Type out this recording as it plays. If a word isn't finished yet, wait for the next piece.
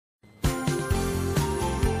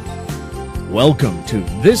Welcome to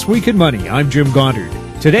This Week in Money. I'm Jim Goddard.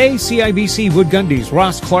 Today, CIBC Wood Gundy's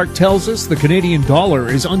Ross Clark tells us the Canadian dollar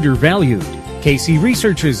is undervalued. KC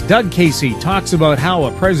Research's Doug Casey talks about how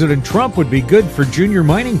a President Trump would be good for junior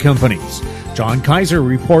mining companies. John Kaiser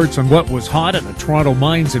reports on what was hot at the Toronto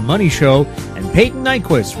Mines and Money Show, and Payton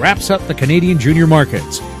Nyquvest wraps up the Canadian junior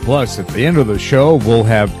markets. Plus, at the end of the show, we'll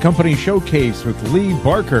have Company Showcase with Lee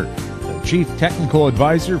Barker, the Chief Technical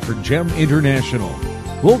Advisor for GEM International.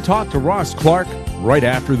 We'll talk to Ross Clark right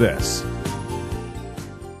after this.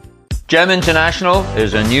 GEM International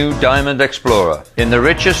is a new diamond explorer in the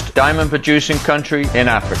richest diamond producing country in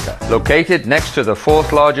Africa, located next to the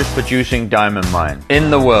fourth largest producing diamond mine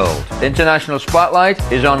in the world. International Spotlight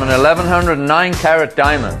is on an 1109 carat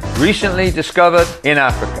diamond recently discovered in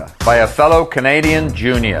Africa by a fellow Canadian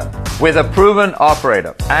junior with a proven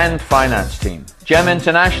operator and finance team. GEM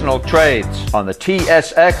International trades on the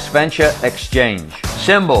TSX Venture Exchange,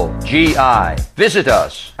 symbol GI. Visit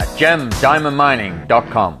us at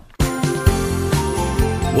gemdiamondmining.com.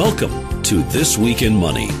 Welcome to This Week in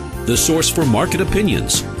Money, the source for market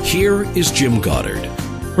opinions. Here is Jim Goddard.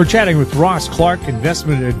 We're chatting with Ross Clark,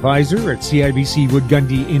 investment advisor at CIBC Wood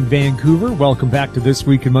Gundy in Vancouver. Welcome back to This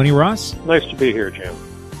Week in Money, Ross. Nice to be here, Jim.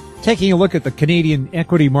 Taking a look at the Canadian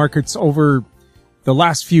equity markets over the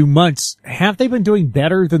last few months, have they been doing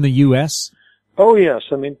better than the U.S.? Oh yes,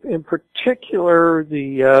 I mean in particular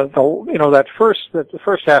the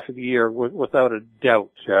first half of the year, without a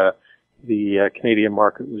doubt, the Canadian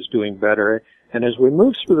market was doing better, and as we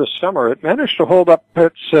moved through the summer, it managed to hold up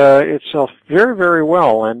itself very, very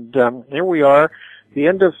well. And here we are, the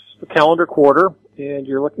end of the calendar quarter, and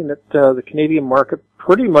you're looking at the Canadian market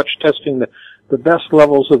pretty much testing the best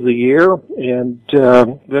levels of the year. And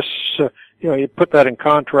you put that in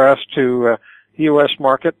contrast to the U.S.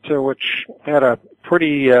 market, which had a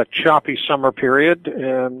pretty choppy summer period,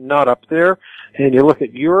 not up there. And you look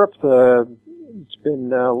at Europe, it's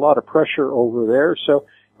been a lot of pressure over there. So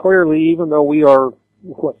clearly, even though we are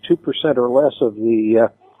 2% or less of the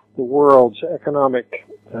world's economic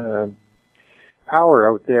power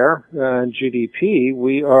out there in GDP,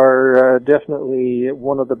 we are definitely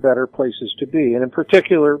one of the better places to be. And in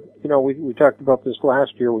particular, we talked about this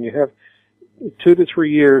last year, when you have 2 to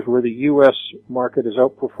 3 years where the U.S. market has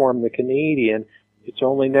outperformed the Canadian, it's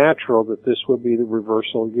only natural that this would be the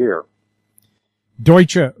reversal year.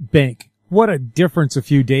 Deutsche Bank. What a difference a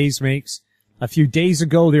few days makes. A few days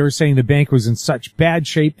ago, they were saying the bank was in such bad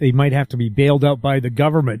shape they might have to be bailed out by the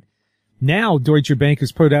government. Now, Deutsche Bank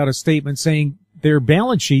has put out a statement saying their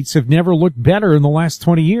balance sheets have never looked better in the last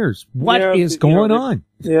 20 years. What is going on?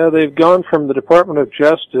 Yeah, they've gone from the Department of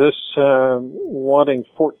Justice wanting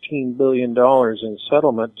 $14 billion in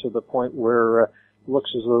settlement to the point where it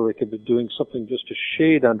looks as though they could be doing something just a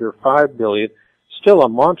shade under $5 billion. Still a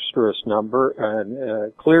monstrous number,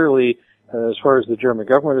 and clearly, as far as the German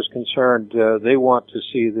government is concerned, they want to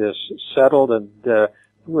see this settled, and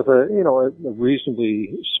with a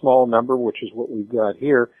reasonably small number, which is what we've got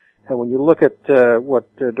here. And when you look at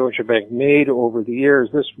what Deutsche Bank made over the years,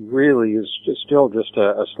 this really is still just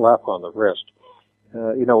a slap on the wrist.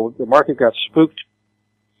 The market got spooked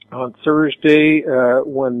on Thursday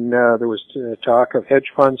when there was talk of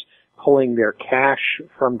hedge funds pulling their cash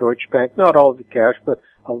from Deutsche Bank. Not all of the cash, but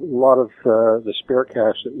a lot of the spare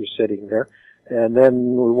cash that was sitting there. And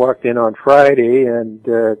then we walked in on Friday, and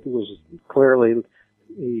it was clearly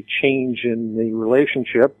a change in the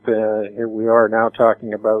relationship. Here we are now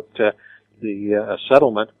talking about the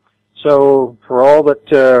settlement. So for all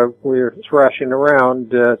that we're thrashing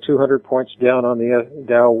around, 200 points down on the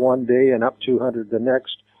Dow one day and up 200 the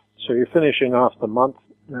next. So you're finishing off the month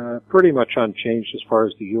pretty much unchanged as far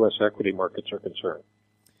as the U.S. equity markets are concerned.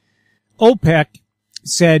 OPEC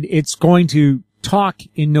said it's going to talk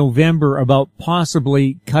in November about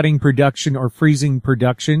possibly cutting production or freezing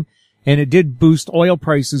production, and it did boost oil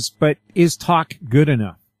prices, but is talk good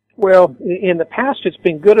enough? Well, in the past it's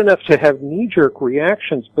been good enough to have knee-jerk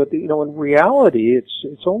reactions, but in reality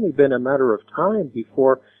it's only been a matter of time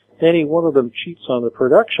before any one of them cheats on the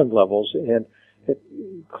production levels, and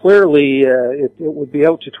clearly it would be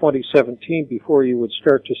out to 2017 before you would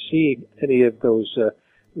start to see any of those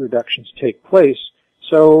reductions take place.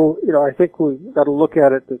 So, I think we've got to look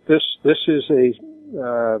at it that this is a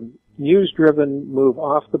news-driven move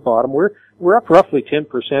off the bottom. We're up roughly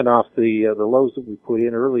 10% off the lows that we put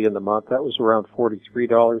in early in the month. That was around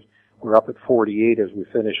 $43. We're up at 48 as we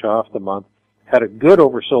finish off the month. Had a good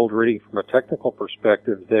oversold reading from a technical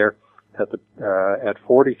perspective there at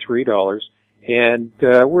 $43. And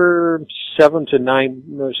we're 7 to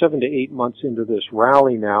 8 months into this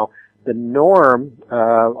rally now. The norm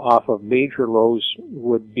off of major lows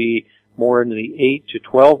would be more in the 8 to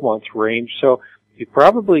 12 month range. So you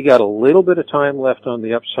probably got a little bit of time left on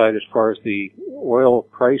the upside as far as the oil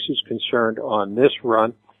price is concerned on this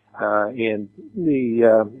run. And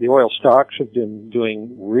the oil stocks have been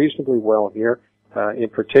doing reasonably well here. In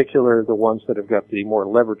particular, the ones that have got the more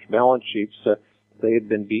leveraged balance sheets, they had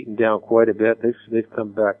been beaten down quite a bit. They've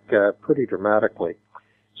come back pretty dramatically.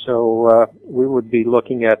 So we would be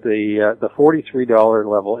looking at the $43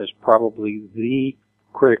 level as probably the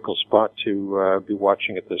critical spot to be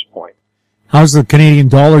watching at this point. How's the Canadian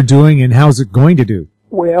dollar doing, and how's it going to do?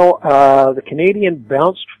 Well, the Canadian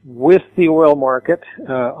bounced with the oil market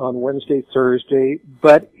on Wednesday, Thursday,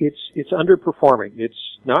 but it's underperforming.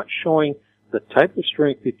 It's not showing the type of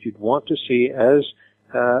strength that you'd want to see as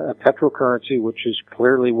a petrocurrency, which is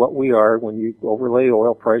clearly what we are. When you overlay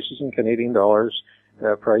oil prices and Canadian dollars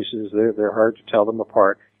prices, they're hard to tell them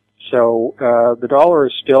apart. So the dollar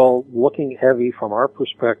is still looking heavy from our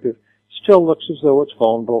perspective. Still looks as though it's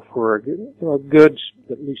vulnerable for a good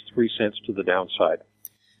at least 3 cents to the downside.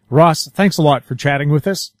 Ross, thanks a lot for chatting with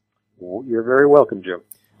us. Well, you're very welcome, Jim.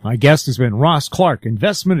 My guest has been Ross Clark,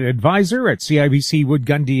 investment advisor at CIBC Wood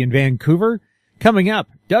Gundy in Vancouver. Coming up,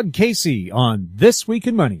 Doug Casey on This Week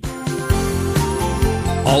in Money.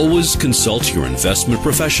 Always consult your investment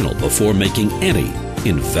professional before making any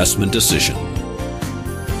investment decision.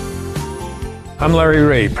 I'm Larry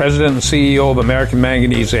Ray, President and CEO of American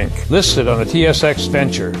Manganese, Inc., listed on the TSX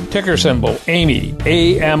Venture, ticker symbol AMY,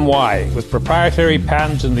 A-M-Y, with proprietary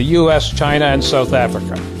patents in the U.S., China, and South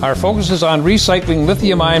Africa. Our focus is on recycling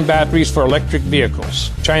lithium-ion batteries for electric vehicles.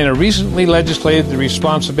 China recently legislated the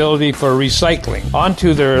responsibility for recycling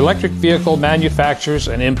onto their electric vehicle manufacturers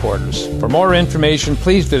and importers. For more information,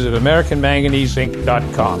 please visit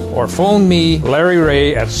AmericanManganeseInc.com or phone me, Larry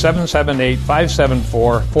Ray, at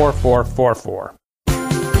 778-574-4444.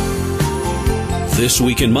 This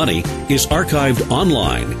Week in Money is archived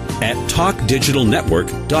online at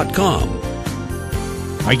talkdigitalnetwork.com.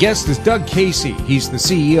 My guest is Doug Casey. He's the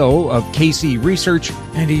CEO of Casey Research,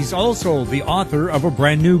 and he's also the author of a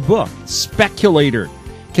brand new book, Speculator.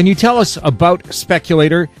 Can you tell us about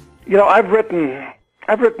Speculator? You know, I've written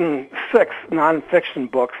 6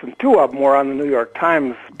 nonfiction books, and 2 of them were on the New York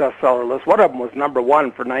Times bestseller list. One of them was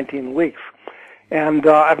 #1 for 19 weeks. And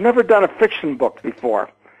I've never done a fiction book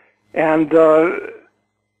before. And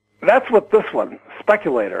that's what this one,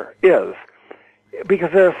 Speculator, is.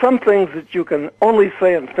 Because there are some things that you can only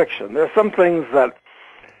say in fiction. There are some things that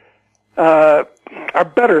are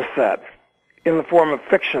better said in the form of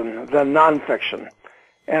fiction than nonfiction.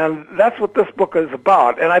 And that's what this book is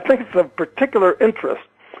about. And I think it's of particular interest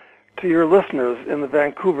to your listeners in the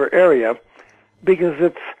Vancouver area because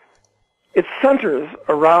it centers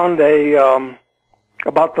around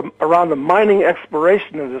around the mining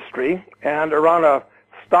exploration industry and around a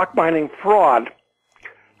stock mining fraud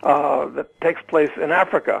that takes place in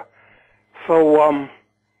Africa. So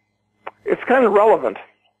it's kind of relevant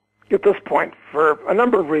at this point for a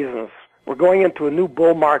number of reasons. We're going into a new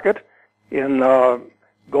bull market in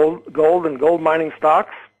gold and gold mining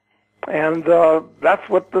stocks, and that's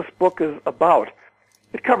what this book is about.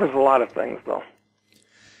 It covers a lot of things, though.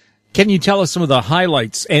 Can you tell us some of the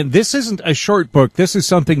highlights? And this isn't a short book. This is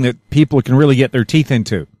something that people can really get their teeth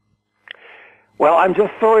into. Well, I'm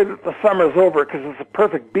just sorry that the summer's over because it's a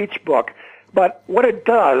perfect beach book. But what it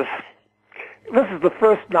does, this is the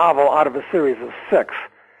first novel out of a series of 6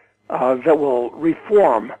 that will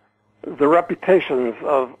reform the reputations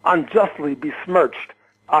of unjustly besmirched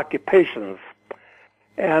occupations.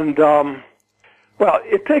 And, well,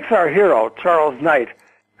 it takes our hero, Charles Knight,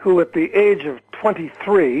 who at the age of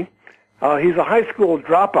 23, he's a high school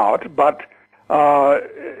dropout, but a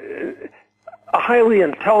highly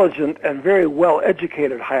intelligent and very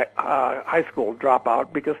well-educated high school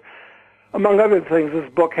dropout because, among other things, this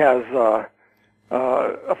book has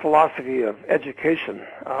a philosophy of education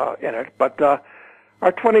in it. But our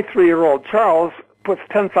 23-year-old Charles puts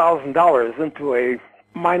 $10,000 into a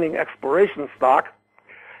mining exploration stock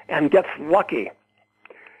and gets lucky.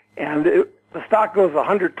 And the stock goes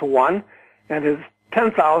 100 to 1, and his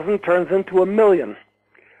 10,000 turns into $1 million.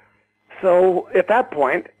 So at that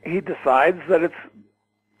point, he decides that it's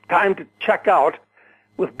time to check out,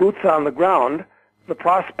 with boots on the ground, the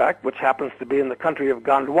prospect, which happens to be in the country of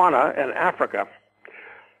Gondwana in Africa.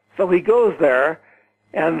 So he goes there,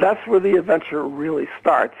 and that's where the adventure really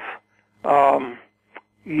starts.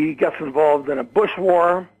 He gets involved in a bush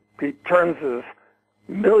war. He turns his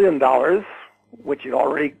 $1 million, which he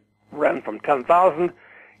already ran from 10,000,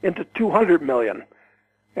 into 200 million.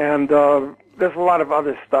 And there's a lot of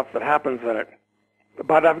other stuff that happens in it.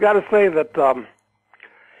 But I've got to say that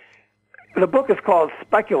the book is called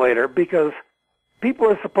Speculator because people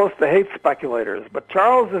are supposed to hate speculators, but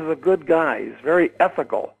Charles is a good guy. He's very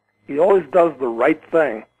ethical. He always does the right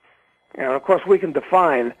thing. And, of course, we can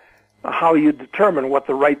define how you determine what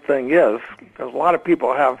the right thing is, because a lot of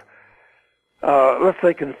people have, let's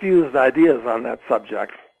say, confused ideas on that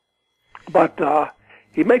subject. But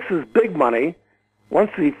he makes his big money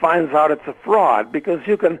once he finds out it's a fraud, because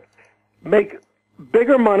you can make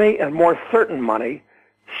bigger money and more certain money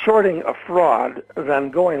shorting a fraud than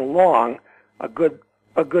going long a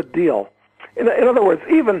good deal. In other words,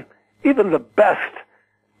 even the best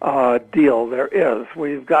deal there is, where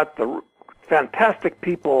you've got the fantastic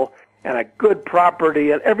people and a good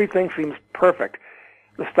property and everything seems perfect,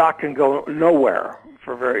 the stock can go nowhere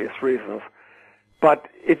for various reasons. But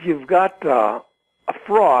if you've got a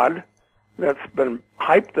fraud that's been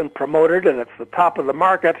hyped and promoted and it's the top of the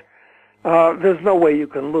market, there's no way you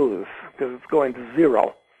can lose because it's going to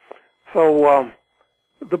zero. So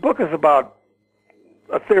the book is about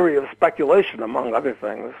a theory of speculation, among other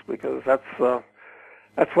things, because that's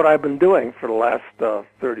what I've been doing for the last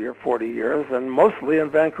 30 or 40 years, and mostly in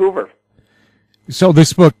Vancouver. So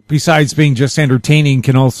this book, besides being just entertaining,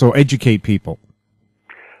 can also educate people.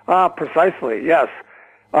 Precisely, yes.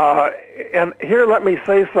 And here, let me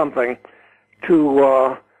say something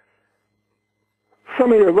to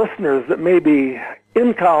some of your listeners that may be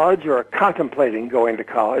in college or contemplating going to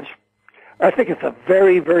college. I think it's a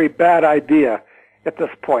very, very bad idea at this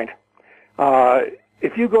point.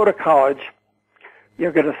 If you go to college,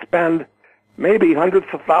 you're going to spend maybe hundreds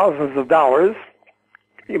of thousands of dollars,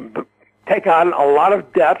 you take on a lot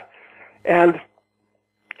of debt, and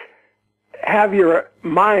have your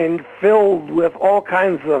mind filled with all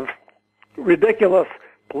kinds of ridiculous,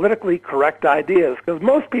 politically correct ideas. Because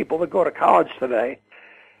most people that go to college today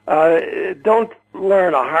don't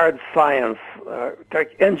learn a hard science,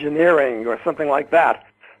 take engineering or something like that,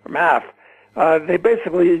 or math. They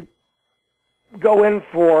basically go in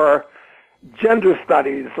for gender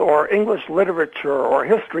studies or English literature or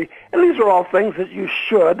history, and these are all things that you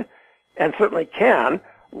should and certainly can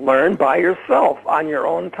learn by yourself on your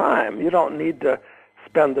own time. You don't need to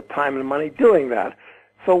spend the time and money doing that.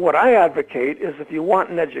 So what I advocate is if you want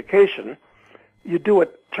an education, you do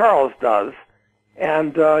what Charles does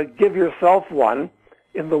and give yourself one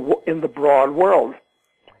in the broad world.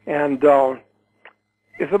 And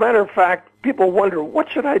as a matter of fact, people wonder, what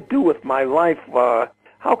should I do with my life?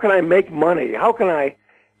 How can I make money? How can I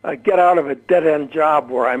get out of a dead-end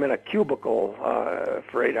job where I'm in a cubicle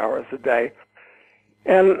for 8 hours a day?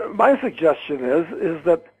 And my suggestion is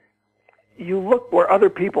that you look where other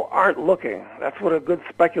people aren't looking. That's what a good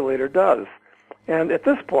speculator does. And at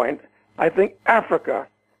this point, I think Africa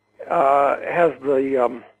has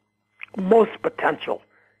the most potential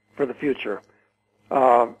for the future.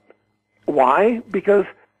 Why? Because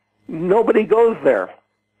nobody goes there.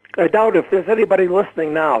 I doubt if there's anybody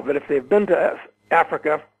listening now that if they've been to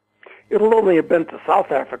Africa, it'll only have been to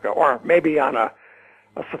South Africa or maybe on a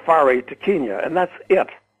safari to Kenya, and that's it.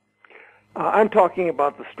 I'm talking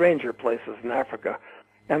about the stranger places in Africa.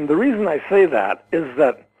 And the reason I say that is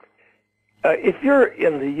that if you're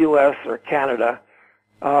in the U.S. or Canada,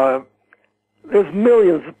 there's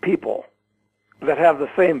millions of people that have the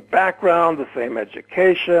same background, the same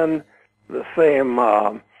education, the same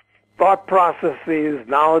thought processes,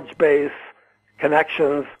 knowledge base,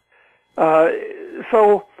 connections.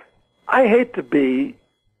 So I hate to be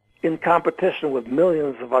in competition with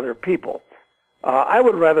millions of other people. I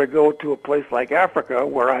would rather go to a place like Africa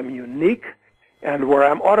where I'm unique and where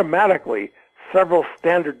I'm automatically several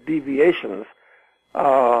standard deviations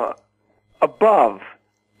above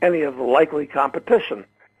any of the likely competition.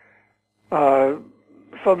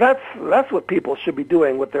 So that's what people should be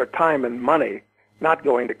doing with their time and money, not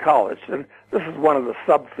going to college. And this is one of the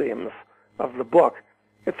sub-themes of the book.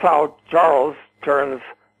 It's how Charles turns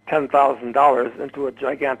 $10,000 into a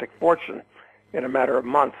gigantic fortune in a matter of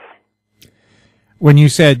months. When you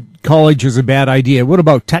said college is a bad idea, what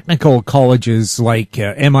about technical colleges like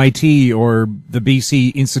MIT or the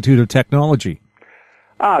BC Institute of Technology?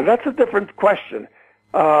 That's a different question,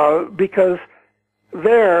 because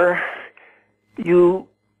there you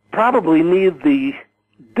probably need the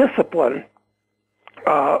discipline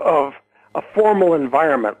of a formal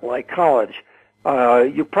environment like college.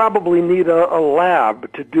 You probably need a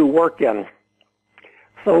lab to do work in.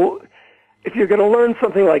 So if you're going to learn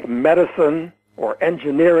something like medicine or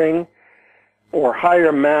engineering or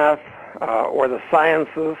higher math or the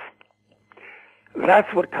sciences,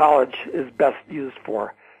 that's what college is best used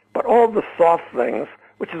for. But all the soft things,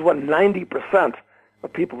 which is what 90%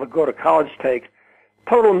 of people that go to college take,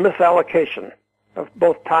 total misallocation of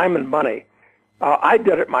both time and money. I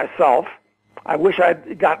did it myself. I wish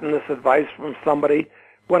I'd gotten this advice from somebody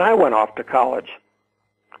when I went off to college.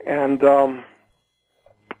 And,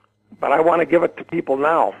 but I want to give it to people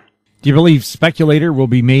now. Do you believe Speculator will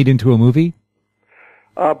be made into a movie?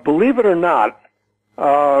 Believe it or not,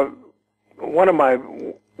 one of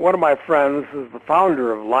my friends is the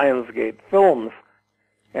founder of Lionsgate Films,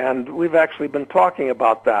 and we've actually been talking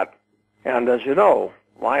about that. And as you know,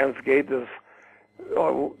 Lionsgate is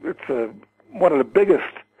one of the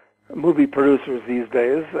biggest movie producers these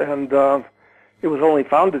days, and it was only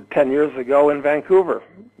founded 10 years ago in Vancouver.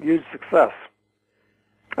 Huge success.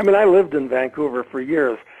 I mean, I lived in Vancouver for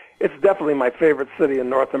years. It's definitely my favorite city in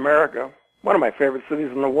North America, one of my favorite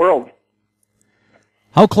cities in the world.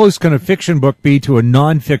 How close can a fiction book be to a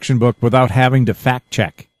non-fiction book without having to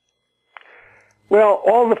fact-check? Well,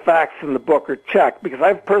 all the facts in the book are checked because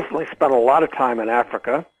I've personally spent a lot of time in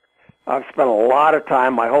Africa. I've spent a lot of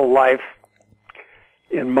time my whole life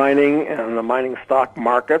in mining and the mining stock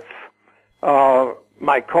markets.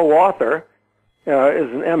 My co-author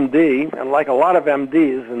is an MD, and like a lot of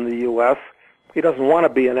MDs in the U.S., he doesn't want to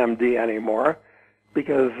be an MD anymore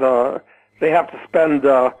because they have to spend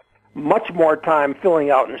much more time filling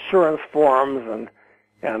out insurance forms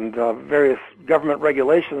and various government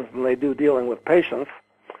regulations than they do dealing with patients.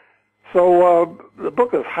 So the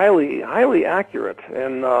book is highly accurate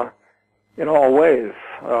in all ways.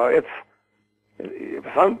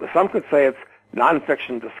 Some could say it's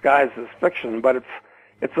nonfiction disguised as fiction, but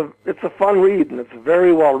it's a fun read and it's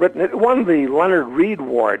very well written. It won the Leonard Reed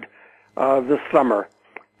Award this summer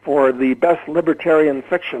for the best libertarian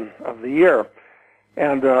fiction of the year,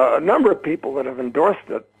 and a number of people that have endorsed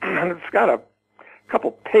it. And it's got a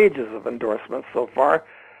couple pages of endorsements so far.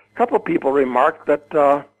 A couple of people remarked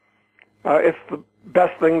that it's the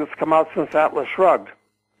best thing that's come out since Atlas Shrugged,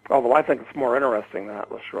 although I think it's more interesting than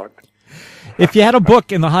Atlas Shrugged. If you had a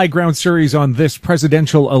book in the High Ground series on this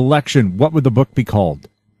presidential election, what would the book be called?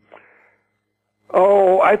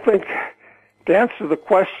 Oh, I think, to answer the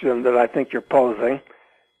question that I think you're posing,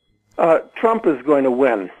 Trump is going to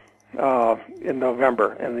win in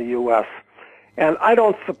November in the U.S. And I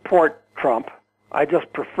don't support Trump. I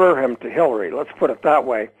just prefer him to Hillary. Let's put it that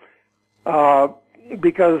way.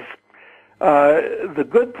 Because the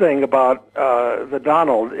good thing about the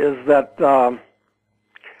Donald is that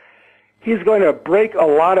he's going to break a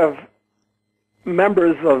lot of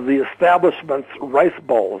members of the establishment's rice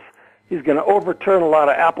bowls. He's going to overturn a lot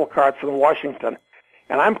of apple carts in Washington.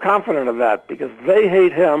 And I'm confident of that because they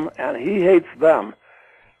hate him and he hates them.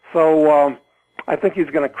 So I think he's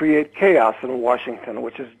going to create chaos in Washington,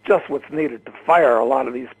 which is just what's needed to fire a lot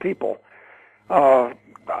of these people. I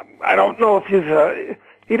don't know if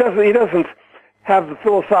he doesn't have the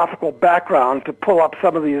philosophical background to pull up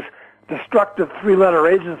some of these destructive three-letter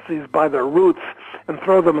agencies by their roots and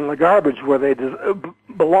throw them in the garbage where they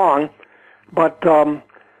belong. But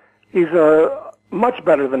he's much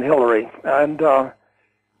better than Hillary and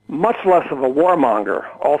much less of a warmonger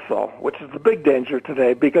also, which is the big danger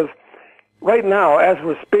today because right now, as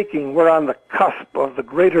we're speaking, we're on the cusp of the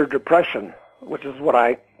Greater Depression, which is what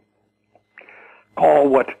I call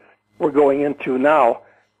what we're going into now.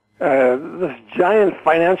 This giant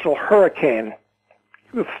financial hurricane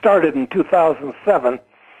that started in 2007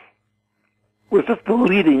 was just the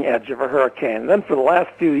leading edge of a hurricane. Then for the last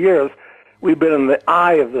few years, we've been in the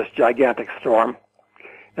eye of this gigantic storm.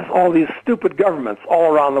 As all these stupid governments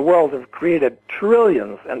all around the world have created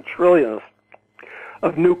trillions and trillions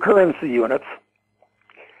of new currency units.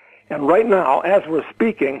 And right now, as we're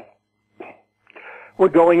speaking, we're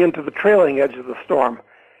going into the trailing edge of the storm.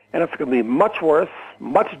 And it's going to be much worse,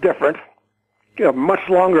 much different, much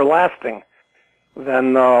longer lasting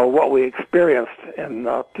than what we experienced in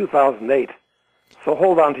 2008. So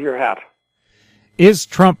hold on to your hat. Is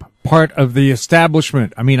Trump part of the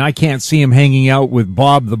establishment? I mean, I can't see him hanging out with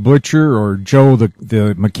Bob the butcher or Joe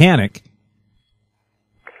the mechanic.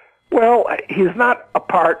 Well, he's not a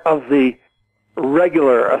part of the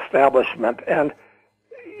regular establishment. And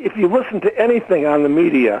if you listen to anything on the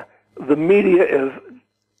media is,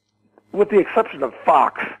 with the exception of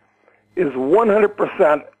Fox, is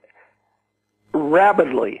 100%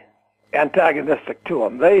 rabidly antagonistic to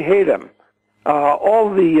him. They hate him.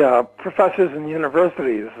 All the professors in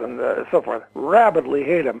universities and so forth rabidly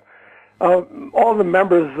hate him. All the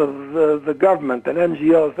members of the government and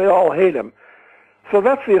NGOs, they all hate him. So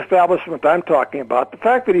that's the establishment I'm talking about. The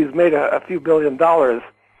fact that he's made a few $1 billion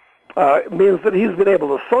means that he's been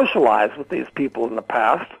able to socialize with these people in the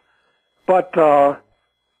past. But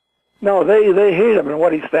no, they hate him and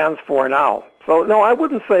what he stands for now. So no, I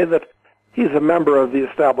wouldn't say that he's a member of the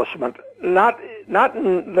establishment. Not not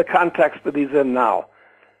in the context that he's in now.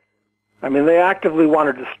 I mean, they actively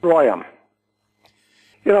want to destroy him.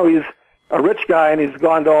 You know, he's a rich guy, and he's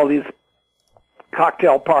gone to all these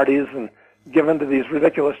cocktail parties and given to these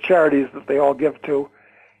ridiculous charities that they all give to.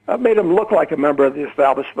 Made him look like a member of the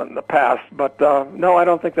establishment in the past, but no, I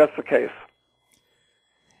don't think that's the case.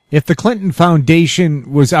 If the Clinton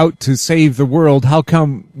Foundation was out to save the world, how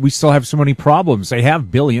come we still have so many problems? They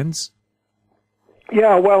have billions.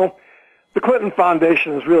 Yeah, well, the Clinton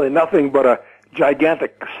Foundation is really nothing but a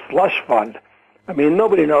gigantic slush fund. I mean,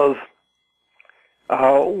 nobody knows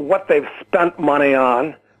what they've spent money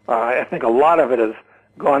on. I think a lot of it has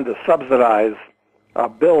gone to subsidize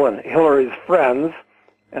Bill and Hillary's friends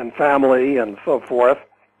and family and so forth,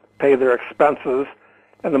 pay their expenses,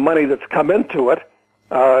 and the money that's come into it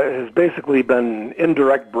has basically been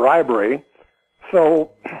indirect bribery.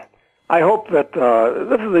 So I hope that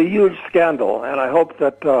this is a huge scandal, and I hope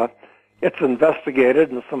that it's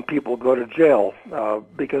investigated and some people go to jail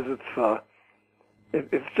because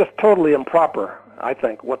it's just totally improper, I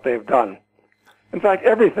think, what they've done. In fact,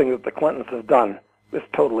 everything that the Clintons have done is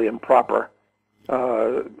totally improper.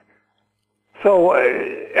 So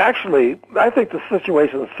actually, I think the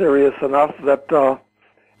situation is serious enough that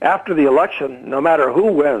after the election, no matter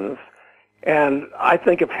who wins, and I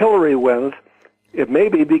think if Hillary wins, it may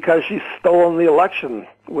be because she's stolen the election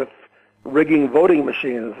with rigging voting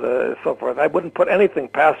machines, so forth. I wouldn't put anything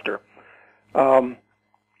past her.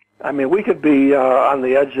 I mean, we could be on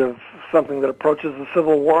the edge of something that approaches a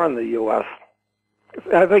civil war in the U.S.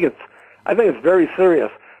 I think it's very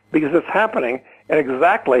serious because it's happening at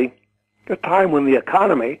exactly a time when the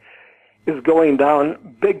economy is going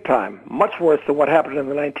down big time, much worse than what happened in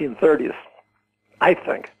the 1930s, I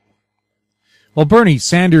think. Well, Bernie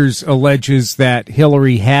Sanders alleges that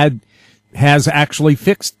Hillary has actually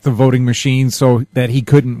fixed the voting machine so that he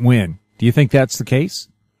couldn't win. Do you think that's the case?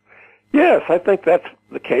 Yes, I think that's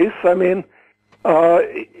the case. I mean,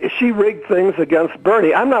 she rigged things against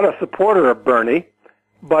Bernie. I'm not a supporter of Bernie,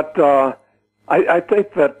 but I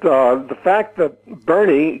think that the fact that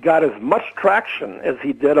Bernie got as much traction as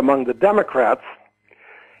he did among the Democrats,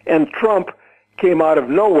 and Trump came out of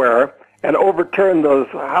nowhere and overturned those,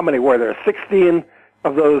 how many were there, 16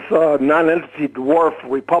 of those non-entity dwarf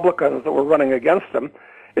Republicans that were running against him,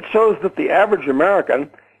 it shows that the average American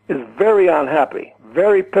is very unhappy,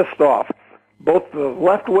 very pissed off, both the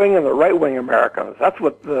left-wing and the right-wing Americans. That's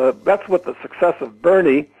what the success of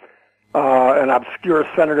Bernie, an obscure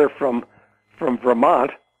senator from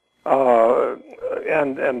Vermont,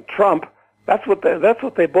 and Trump, that's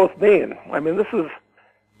what they both mean. I mean, this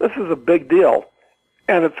is a big deal,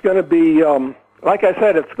 and it's going to be, like I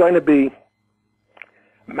said, it's going to be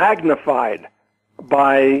magnified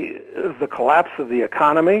by the collapse of the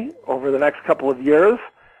economy over the next couple of years,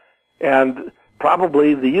 and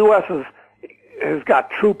probably the U.S. has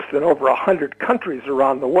got troops in over 100 countries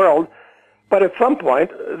around the world. But at some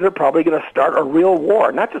point, they're probably going to start a real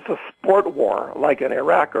war, not just a sport war like in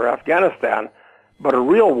Iraq or Afghanistan, but a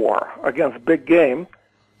real war against big game.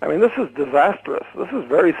 I mean, this is disastrous. This is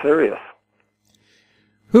very serious.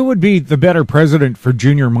 Who would be the better president for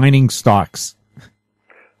junior mining stocks?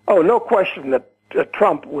 Oh, no question that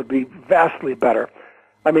Trump would be vastly better.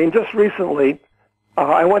 I mean, just recently,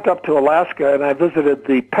 I went up to Alaska and I visited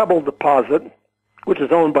the Pebble deposit, which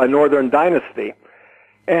is owned by Northern Dynasty.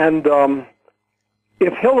 And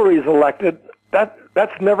if Hillary's elected,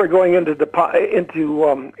 that's never going into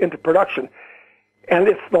production, and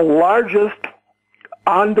it's the largest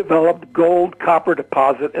undeveloped gold copper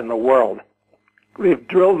deposit in the world. They've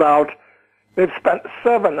drilled out. They've spent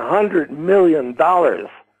 $700 million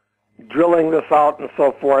drilling this out and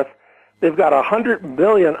so forth. They've got 100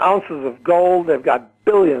 million ounces of gold. They've got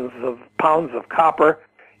billions of pounds of copper.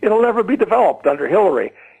 It'll never be developed under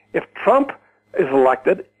Hillary. If Trump is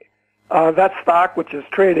elected, that stock, which is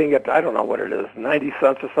trading at, I don't know what it is, 90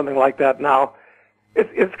 cents or something like that now,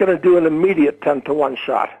 it's going to do an immediate 10-to-1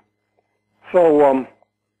 shot. So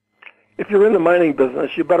if you're in the mining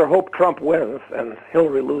business, you better hope Trump wins and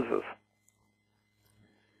Hillary loses.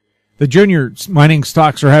 The junior mining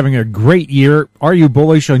stocks are having a great year. Are you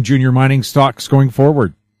bullish on junior mining stocks going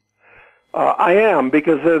forward? I am,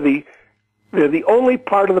 because they're the only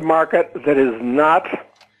part of the market that is not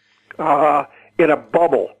in a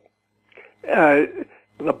bubble.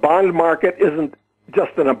 The bond market isn't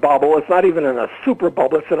just in a bubble. It's not even in a super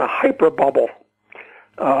bubble. It's in a hyper bubble.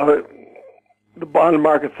 The bond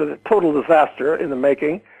market's a total disaster in the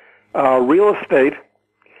making. Real estate,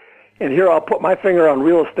 and here I'll put my finger on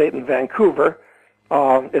real estate in Vancouver,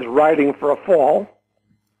 is riding for a fall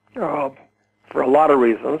for a lot of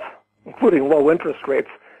reasons, including low interest rates.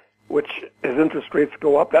 which as interest rates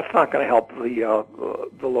go up, that's not going to help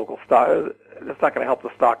the local stock. That's not going to help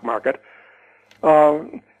the stock market.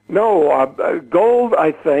 Gold,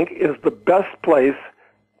 I think, is the best place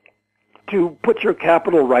to put your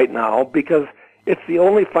capital right now because it's the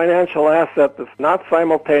only financial asset that's not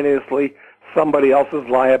simultaneously somebody else's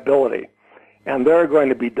liability. And there are going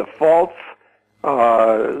to be defaults.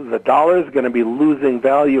 The dollar is going to be losing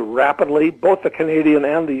value rapidly, both the Canadian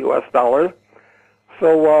and the U.S. dollar.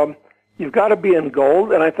 So you've got to be in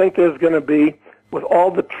gold, and I think there's going to be, with all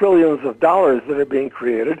the trillions of dollars that are being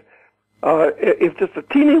created, if just a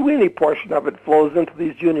teeny-weeny portion of it flows into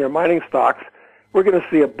these junior mining stocks, we're going to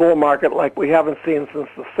see a bull market like we haven't seen since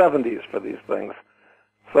the 70s for these things.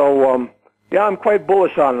 So, yeah, I'm quite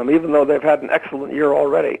bullish on them, even though they've had an excellent year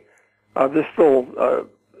already. They're still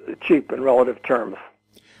cheap in relative terms.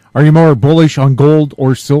 Are you more bullish on gold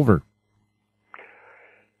or silver?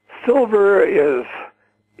 Silver is,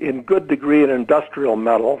 in good degree, an industrial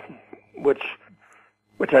metal, which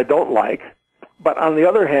I don't like. But on the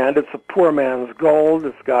other hand, it's a poor man's gold.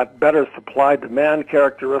 It's got better supply-demand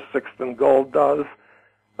characteristics than gold does.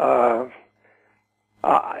 And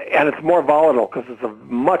it's more volatile because it's a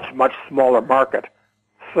much, much smaller market.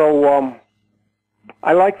 So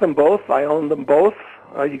I like them both. I own them both.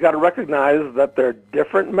 You got to recognize that they're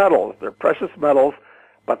different metals. They're precious metals,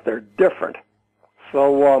 but they're different.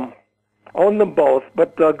 So own them both.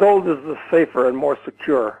 But gold is the safer and more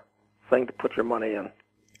secure thing to put your money in.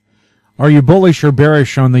 Are you bullish or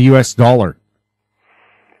bearish on the U.S. dollar?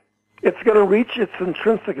 It's going to reach its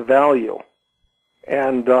intrinsic value.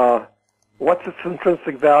 And what's its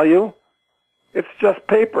intrinsic value? It's just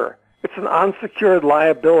paper. It's an unsecured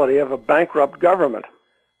liability of a bankrupt government.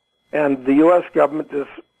 And the U.S. government is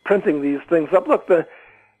printing these things up. Look,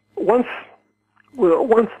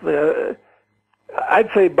 I'd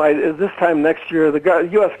say by this time next year, the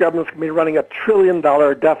U.S. government's going to be running $1 trillion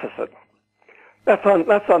deficit. That's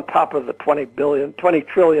on top of the $20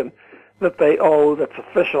 trillion that they owe that's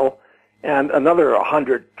official, and another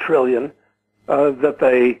 $100 trillion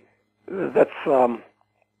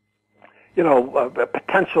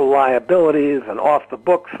potential liabilities and off the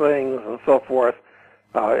books things and so forth,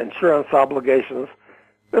 insurance obligations.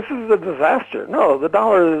 This is a disaster. No, the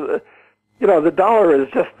dollar is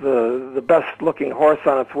just the best looking horse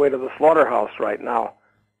on its way to the slaughterhouse right now.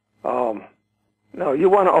 No, you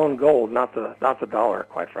want to own gold, not the dollar,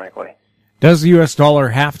 quite frankly. Does the U.S. dollar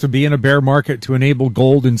have to be in a bear market to enable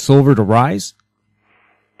gold and silver to rise?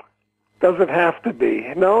 Does it have to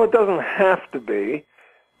be? No, it doesn't have to be,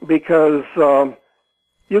 because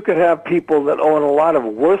you could have people that own a lot of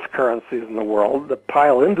worse currencies in the world that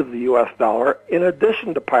pile into the U.S. dollar in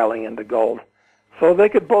addition to piling into gold. So they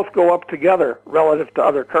could both go up together relative to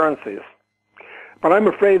other currencies. But I'm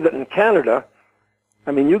afraid that in Canada,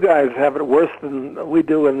 you guys have it worse than we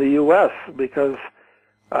do in the U.S. because,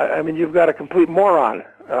 you've got a complete moron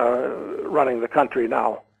running the country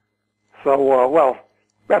now. So,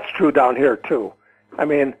 that's true down here too.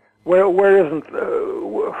 Where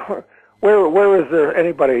is there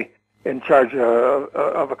anybody in charge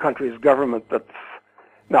of a country's government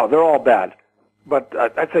no, they're all bad. But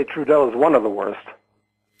I'd say Trudeau is one of the worst.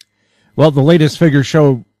 Well, the latest figures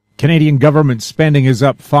show Canadian government spending is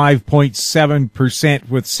up 5.7%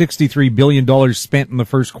 with $63 billion spent in the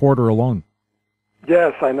first quarter alone.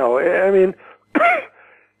 Yes, I know.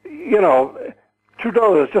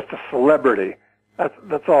 Trudeau is just a celebrity.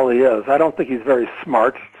 That's all he is. I don't think he's very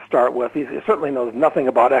smart to start with. He certainly knows nothing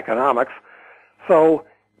about economics. So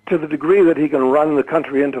to the degree that he can run the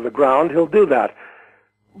country into the ground, he'll do that.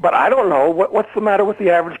 But I don't know what's the matter with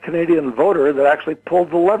the average Canadian voter that actually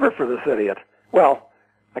pulled the lever for this idiot. Well,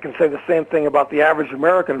 I can say the same thing about the average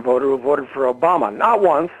American voter who voted for Obama. Not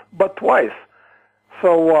once, but twice.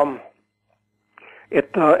 So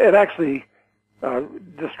it actually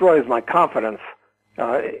destroys my confidence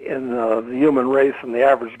in the human race and the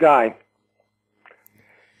average guy.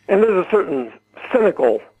 And there's a certain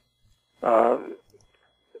cynical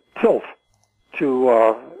tilt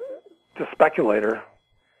to Speculator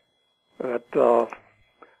that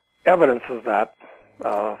evidences that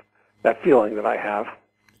feeling that I have.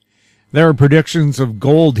 There are predictions of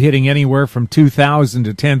gold hitting anywhere from $2,000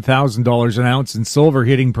 to $10,000 an ounce and silver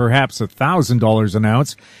hitting perhaps $1,000 an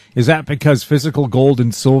ounce. Is that because physical gold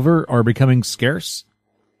and silver are becoming scarce?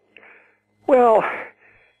 Well,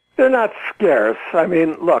 they're not scarce.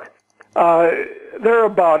 Look, there are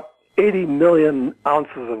about 80 million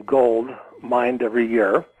ounces of gold mined every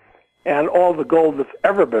year, and all the gold that's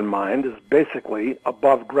ever been mined is basically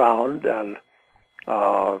above ground and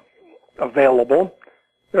available.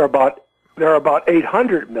 There are about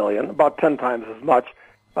 800 million, about 10 times as much,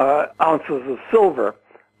 ounces of silver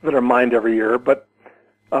that are mined every year, but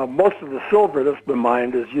most of the silver that's been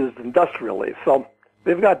mined is used industrially. So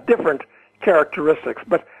they've got different characteristics,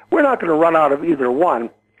 but we're not going to run out of either one.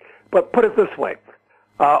 But put it this way,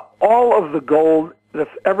 all of the gold that's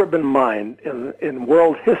ever been mined in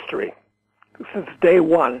world history since day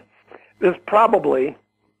one, there's probably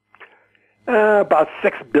about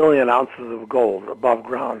 6 billion ounces of gold above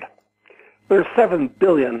ground. There's 7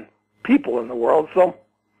 billion people in the world, so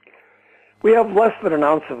we have less than an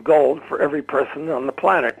ounce of gold for every person on the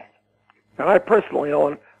planet. And I personally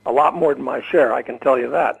own a lot more than my share, I can tell you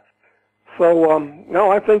that. So,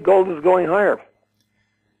 no, I think gold is going higher.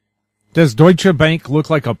 Does Deutsche Bank look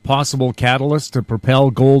like a possible catalyst to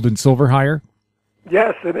propel gold and silver higher?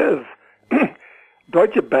 Yes, it is.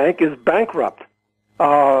 Deutsche Bank is bankrupt.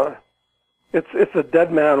 It's a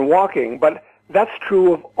dead man walking, but that's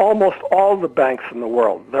true of almost all the banks in the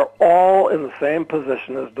world. They're all in the same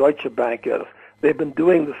position as Deutsche Bank is. They've been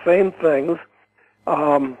doing the same things.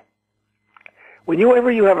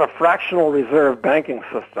 Whenever you have a fractional reserve banking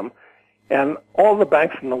system, and all the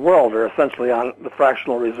banks in the world are essentially on the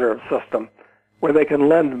fractional reserve system, where they can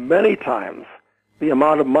lend many times the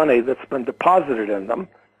amount of money that's been deposited in them,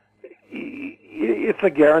 it's a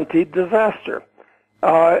guaranteed disaster.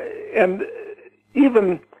 And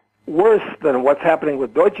even worse than what's happening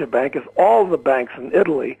with Deutsche Bank is all the banks in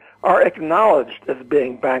Italy are acknowledged as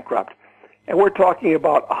being bankrupt. And we're talking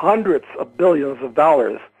about hundreds of billions of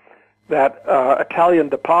dollars that Italian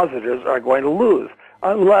depositors are going to lose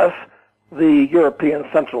unless the European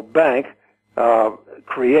Central Bank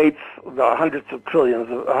creates the hundreds of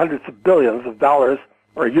billions of dollars,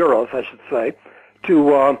 or euros, I should say,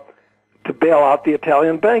 to bail out the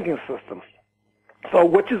Italian banking system. So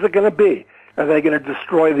which is it going to be? Are they going to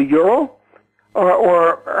destroy the euro,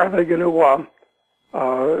 or are they going to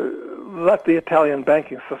let the Italian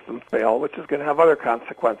banking system fail, which is going to have other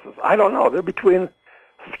consequences? I don't know. They're between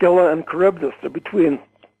Scylla and Charybdis. They're between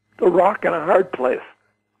a rock and a hard place.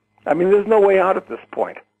 I mean, there's no way out at this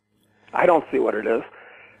point. I don't see what it is.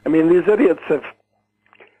 I mean, these idiots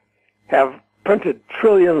have printed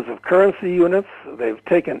trillions of currency units. They've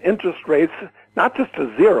taken interest rates not just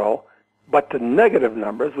to zero, but to negative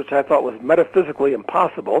numbers, which I thought was metaphysically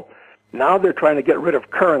impossible. Now they're trying to get rid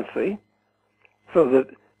of currency so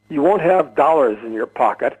that you won't have dollars in your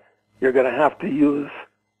pocket. You're going to have to use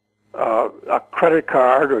a credit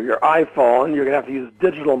card or your iPhone. You're going to have to use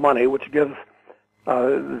digital money, which gives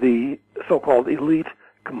the so-called elite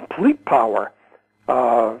complete power.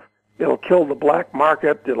 It'll kill the black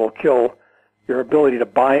market. It'll kill your ability to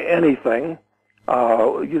buy anything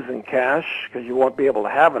using cash, because you won't be able to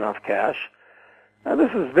have enough cash. Now,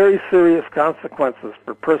 this is very serious consequences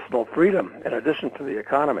for personal freedom in addition to the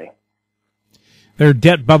economy. There are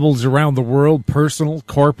debt bubbles around the world, personal,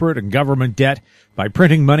 corporate, and government debt. By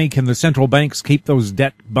printing money, can the central banks keep those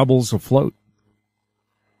debt bubbles afloat?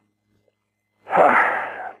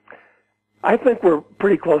 I think we're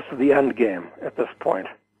pretty close to the end game at this point.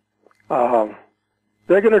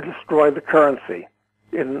 They're going to destroy the currency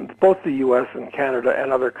in both the U.S. and Canada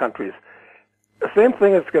and other countries. The same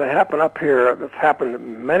thing is going to happen up here that's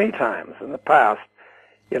happened many times in the past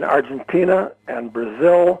in Argentina and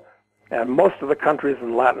Brazil and most of the countries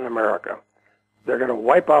in Latin America. They're going to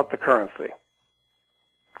wipe out the currency.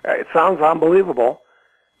 It sounds unbelievable,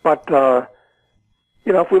 but,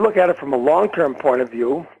 if we look at it from a long-term point of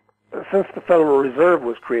view, since the Federal Reserve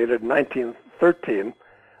was created in 1913,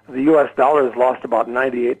 the U.S. dollar has lost about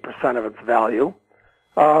 98% of its value.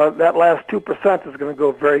 That last 2% is going to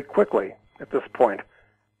go very quickly at this point.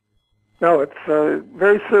 No, it's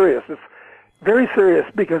very serious. It's very serious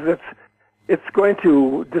because it's going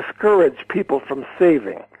to discourage people from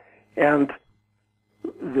saving. And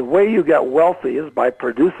the way you get wealthy is by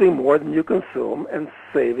producing more than you consume and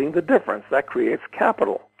saving the difference. That creates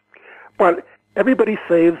capital. But everybody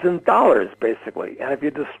saves in dollars, basically. And if you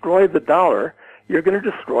destroy the dollar, you're going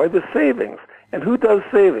to destroy the savings. And who does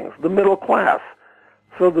savings? The middle class.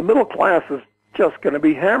 So the middle class is just going to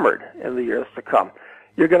be hammered in the years to come.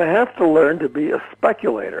 You're going to have to learn to be a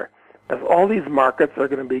speculator, as all these markets are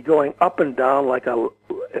going to be going up and down like an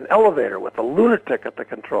elevator with a lunatic at the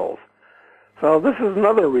controls. So this is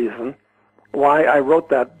another reason why I wrote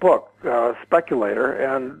that book, Speculator,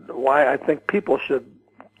 and why I think people should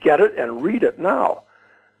get it and read it now.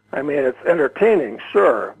 I mean, it's entertaining,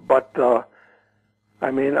 sure, but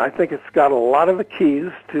I think it's got a lot of the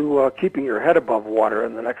keys to keeping your head above water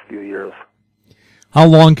in the next few years. How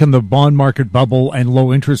long can the bond market bubble and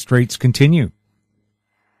low interest rates continue?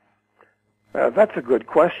 That's a good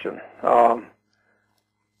question.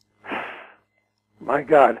 My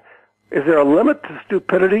God. Is there a limit to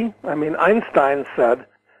stupidity? I mean, Einstein said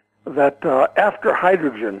that after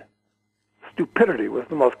hydrogen, stupidity was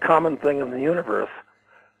the most common thing in the universe.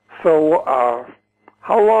 So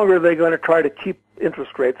how long are they going to try to keep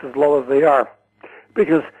interest rates as low as they are?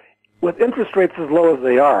 Because with interest rates as low as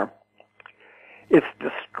they are, it's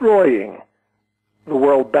destroying the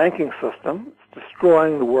world banking system. It's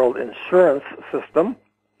destroying the world insurance system.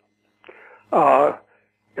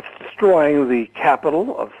 It's destroying the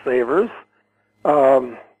capital of savers.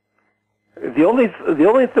 The only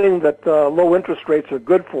thing that low interest rates are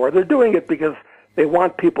good for, they're doing it because they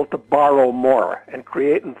want people to borrow more and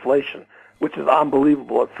create inflation, which is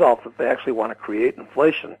unbelievable itself that they actually want to create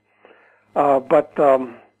inflation.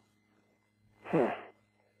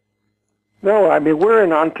 No, I mean we're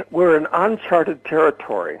in uncharted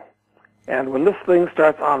territory, and when this thing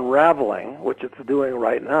starts unraveling, which it's doing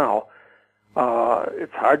right now,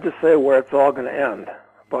 it's hard to say where it's all going to end.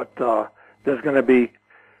 But there's going to be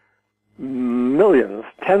millions,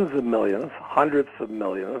 tens of millions, hundreds of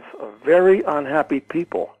millions of very unhappy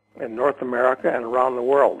people in North America and around the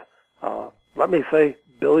world. Let me say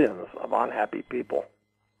billions of unhappy people.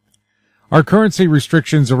 Are currency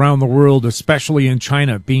restrictions around the world, especially in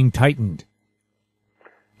China, being tightened?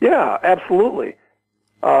 Yeah, absolutely.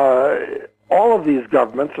 All of these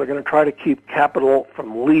governments are going to try to keep capital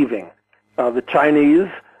from leaving. The Chinese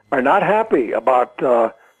are not happy about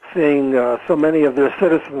seeing so many of their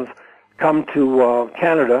citizens come to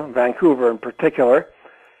Canada, Vancouver in particular,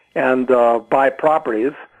 and buy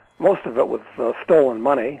properties. Most of it was stolen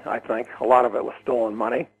money, I think. A lot of it was stolen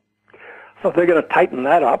money. So if they're going to tighten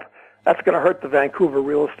that up, that's going to hurt the Vancouver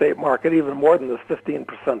real estate market even more than this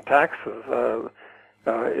 15% tax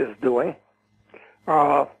is doing.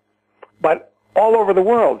 But all over the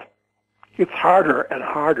world, it's harder and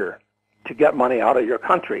harder to get money out of your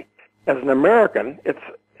country. As an American,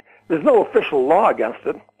 there's no official law against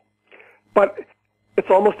it, but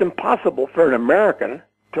it's almost impossible for an American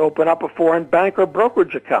to open up a foreign bank or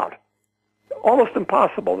brokerage account. Almost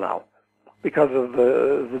impossible now because of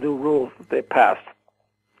the new rules that they passed.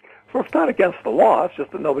 So it's not against the law, it's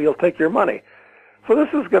just that nobody will take your money. So this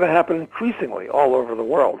is going to happen increasingly all over the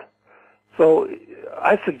world. So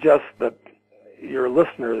I suggest that your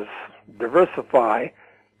listeners diversify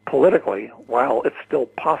politically while it's still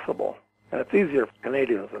possible. And it's easier for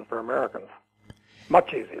Canadians than for Americans.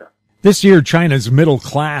 Much easier. This year, China's middle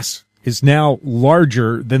class is now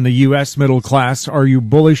larger than the U.S. middle class. Are you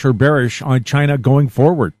bullish or bearish on China going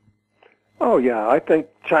forward? Oh, yeah. I think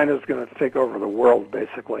China's going to take over the world,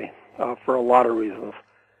 basically, for a lot of reasons.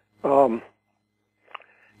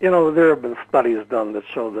 There have been studies done that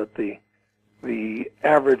show that the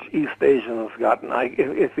average East Asians got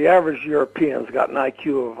if the average Europeans got an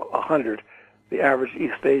IQ of 100, the average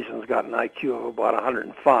East Asians got an IQ of about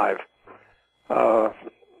 105.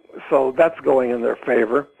 So that's going in their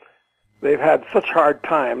favor. They've had such hard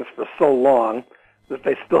times for so long that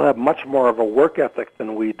they still have much more of a work ethic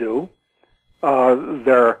than we do.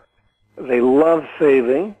 They love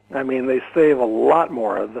saving. I mean, they save a lot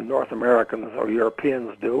more than North Americans or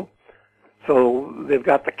Europeans do. So they've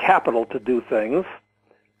got the capital to do things.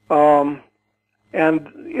 And,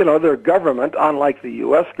 their government, unlike the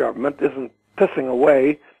U.S. government, isn't pissing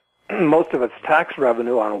away most of its tax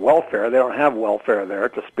revenue on welfare. They don't have welfare there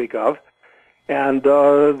to speak of. And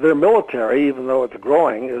their military, even though it's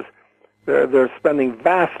growing, they're spending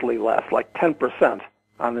vastly less, like 10%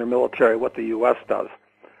 on their military, what the U.S. does.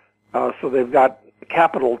 So they've got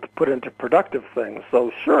capital to put into productive things.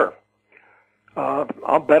 So sure,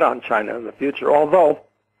 I'll bet on China in the future. Although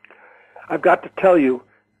I've got to tell you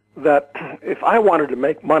that if I wanted to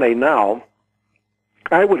make money now,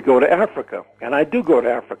 I would go to Africa, and I do go to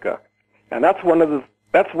Africa, and that's one of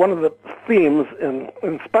the themes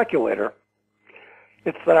in Speculator.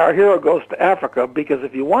 It's that our hero goes to Africa because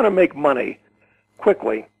if you want to make money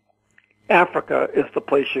quickly, Africa is the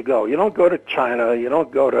place you go. You don't go to China. You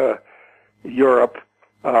don't go to Europe.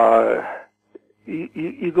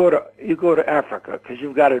 You go to Africa because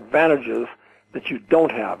you've got advantages that you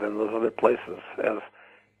don't have in those other places as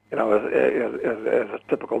a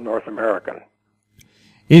typical North American.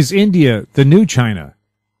 Is India the new China?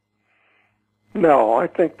 No, I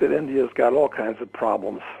think that India's got all kinds of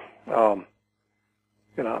problems.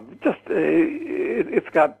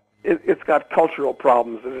 It's got cultural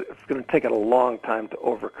problems. It's going to take it a long time to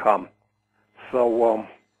overcome. So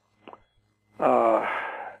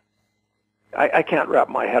I can't wrap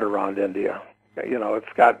my head around India.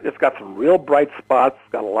 It's got some real bright spots.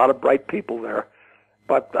 It's got a lot of bright people there,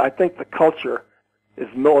 but I think the culture is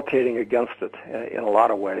militating against it in a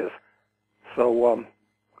lot of ways. So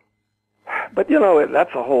But, you know,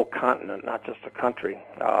 that's a whole continent, not just a country.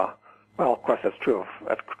 Well, of course, that's true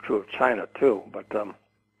of China, too. But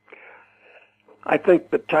I think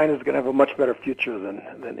that China's going to have a much better future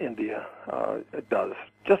than India it does.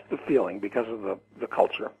 Just the feeling, because of the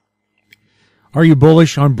culture. Are you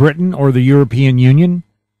bullish on Britain or the European Union?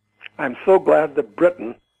 I'm so glad that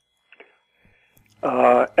Britain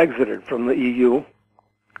exited from the EU,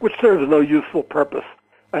 which serves no useful purpose.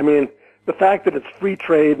 I mean, the fact that it's free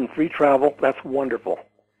trade and free travel, that's wonderful.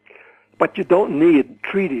 But you don't need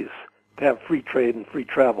treaties to have free trade and free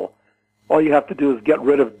travel. All you have to do is get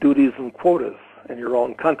rid of duties and quotas in your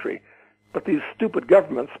own country. But these stupid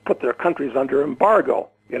governments put their countries under embargo,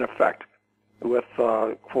 in effect, with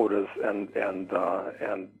quotas and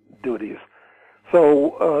duties.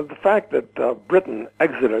 So the fact that Britain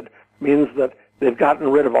exited means that they've gotten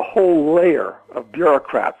rid of a whole layer of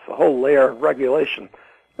bureaucrats, a whole layer of regulation.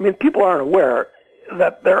 I mean, people aren't aware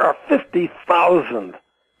that there are 50,000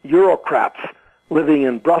 bureaucrats living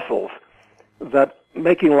in Brussels that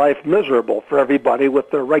making life miserable for everybody with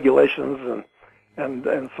their regulations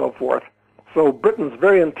and so forth. So Britain's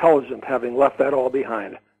very intelligent, having left that all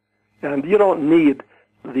behind. And you don't need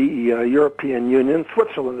the European Union.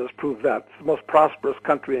 Switzerland has proved that. It's the most prosperous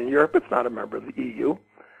country in Europe. It's not a member of the EU.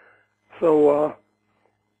 So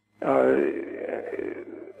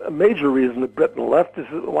a major reason that Britain left is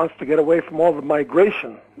it wants to get away from all the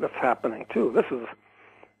migration that's happening, too. This is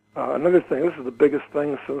another thing. This is the biggest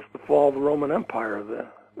thing since the fall of the Roman Empire,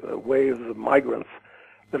 the waves of migrants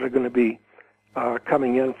that are going to be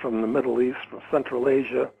coming in from the Middle East, from Central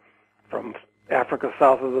Asia, from Africa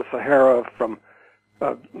south of the Sahara, from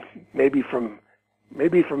maybe from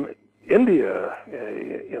India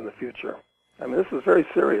in the future. I mean, this is very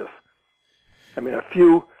serious. I mean, a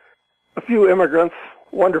few immigrants,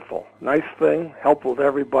 wonderful, nice thing, helpful to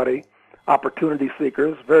everybody, opportunity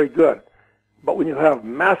seekers, very good. But when you have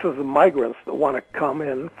masses of migrants that want to come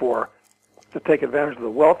in to take advantage of the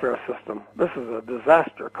welfare system, this is a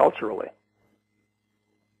disaster culturally.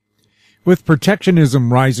 With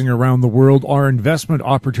protectionism rising around the world, are investment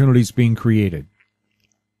opportunities being created?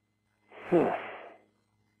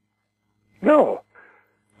 No.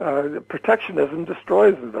 Protectionism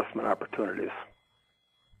destroys investment opportunities.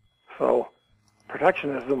 So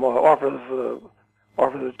protectionism offers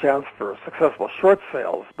a chance for successful short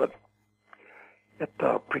sales, but it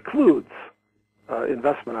precludes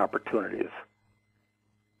investment opportunities.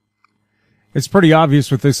 It's pretty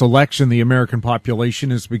obvious with this election the American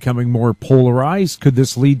population is becoming more polarized. Could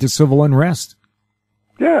this lead to civil unrest?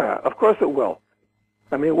 Yeah, of course it will.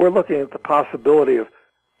 I mean, we're looking at the possibility of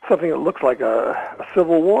something that looks like a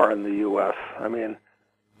civil war in the U.S. I mean,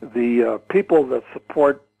 the people that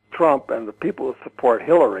support Trump and the people that support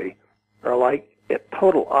Hillary are like at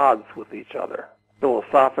total odds with each other,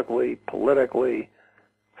 philosophically, politically,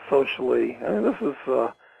 socially. I mean, this is,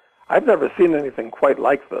 I've never seen anything quite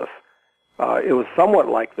like this. It was somewhat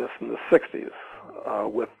like this in the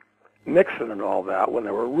 60s with Nixon and all that, when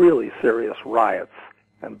there were really serious riots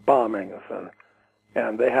and bombings,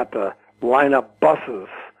 and they had to line up buses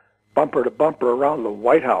bumper to bumper around the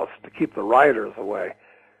White House to keep the rioters away.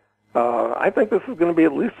 I think this is going to be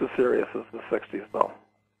at least as serious as the 60s, though.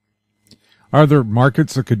 Are there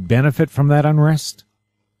markets that could benefit from that unrest?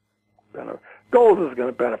 Gold is going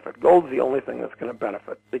to benefit. Gold's the only thing that's going to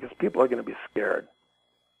benefit because people are going to be scared.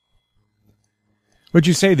 Would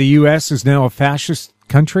you say the U.S. is now a fascist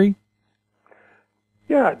country?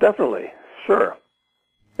 Yeah, definitely. Sure.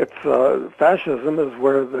 It's fascism is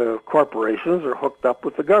where the corporations are hooked up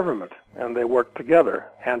with the government, and they work together,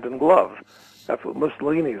 hand in glove. That's what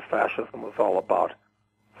Mussolini's fascism was all about.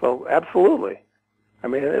 So, absolutely. I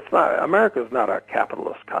mean, America's not a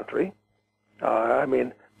capitalist country. I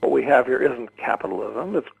mean, what we have here isn't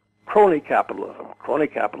capitalism. It's crony capitalism. Crony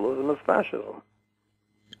capitalism is fascism.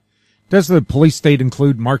 Does the police state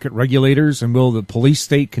include market regulators, and will the police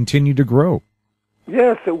state continue to grow?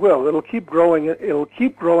 Yes, it will. It'll keep growing. It'll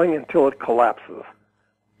keep growing until it collapses.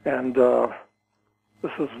 And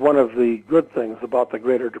this is one of the good things about the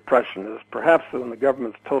Greater Depression is perhaps when the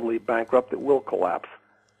government's totally bankrupt, it will collapse.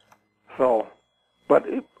 So, but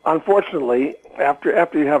unfortunately,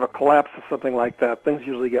 after you have a collapse of something like that, things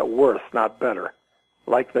usually get worse, not better,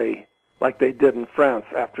 like they did in France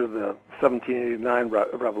after the 1789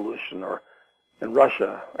 revolution, or in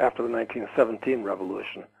Russia after the 1917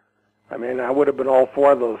 revolution. I mean, I would have been all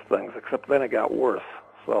for those things, except then it got worse.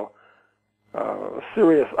 So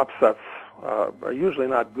serious upsets are usually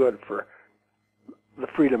not good for the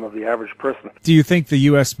freedom of the average person. Do you think the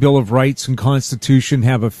U.S. Bill of Rights and Constitution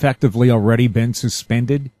have effectively already been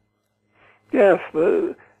suspended? Yes,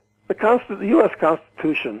 the U.S.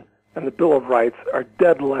 Constitution and the Bill of Rights are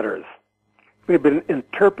dead letters. They've been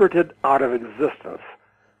interpreted out of existence.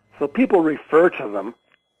 So people refer to them,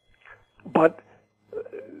 but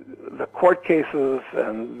the court cases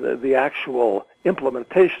and the actual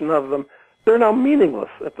implementation of them, they're now meaningless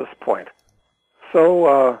at this point.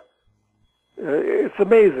 So it's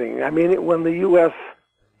amazing. I mean, when the U.S.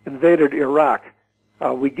 invaded Iraq,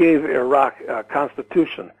 we gave Iraq a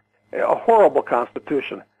constitution, a horrible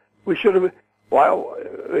constitution. They should have,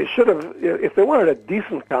 if they wanted a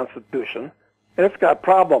decent constitution, and it's got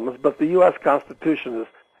problems, but the U.S. Constitution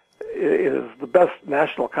is the best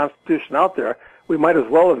national constitution out there, we might as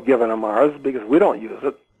well have given them ours because we don't use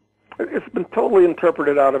it. It's been totally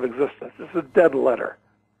interpreted out of existence. It's a dead letter.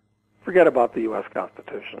 Forget about the U.S.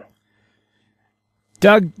 Constitution.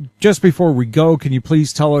 Doug, just before we go, can you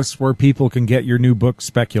please tell us where people can get your new book,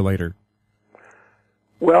 Speculator?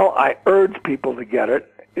 Well, I urge people to get it.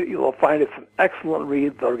 You'll find it's an excellent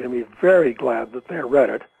read. They're going to be very glad that they read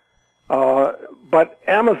it. But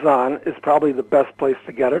Amazon is probably the best place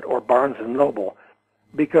to get it, or Barnes & Noble,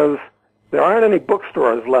 because there aren't any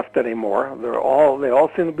bookstores left anymore. They all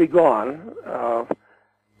seem to be gone.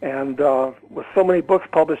 And with so many books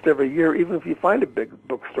published every year, even if you find a big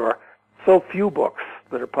bookstore, so few books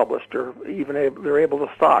that are published are they're able to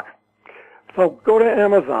stock. So go to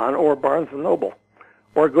Amazon or Barnes & Noble,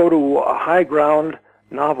 or go to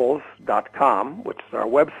highgroundnovels.com, which is our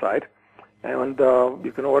website, and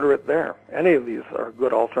you can order it there. Any of these are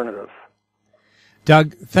good alternatives.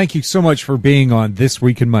 Doug, thank you so much for being on This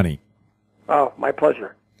Week in Money. Oh, my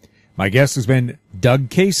pleasure. My guest has been Doug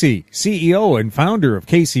Casey, CEO and founder of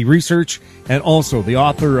Casey Research, and also the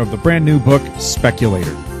author of the brand new book,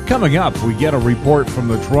 Speculator. Coming up, we get a report from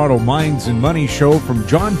the Toronto Mines and Money Show from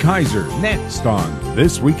John Kaiser, next on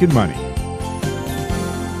This Week in Money.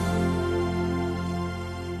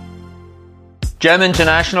 Gem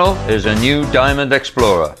International is a new diamond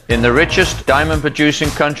explorer in the richest diamond producing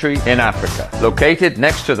country in Africa, located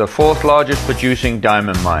next to the fourth largest producing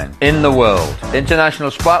diamond mine in the world. International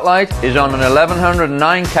spotlight is on an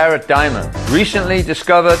 1109 carat diamond recently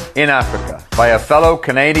discovered in Africa by a fellow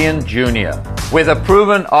Canadian junior. With a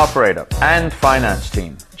proven operator and finance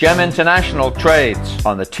team, Gem International trades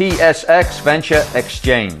on the TSX Venture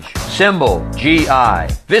Exchange, symbol GI.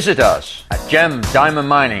 Visit us at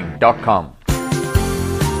gemdiamondmining.com.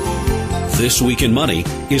 This Week in Money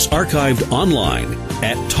is archived online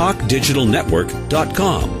at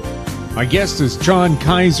talkdigitalnetwork.com. My guest is John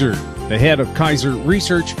Kaiser, the head of Kaiser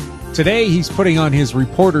Research. Today he's putting on his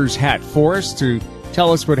reporter's hat for us to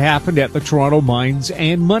tell us what happened at the Toronto Mines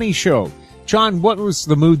and Money Show. John, what was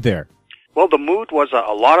the mood there? Well, the mood was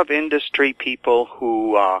a lot of industry people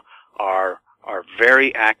who are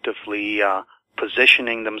very actively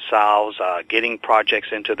positioning themselves, getting projects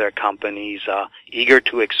into their companies, eager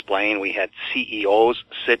to explain. We had CEOs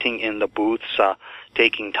sitting in the booths,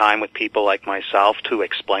 taking time with people like myself to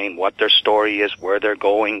explain what their story is, where they're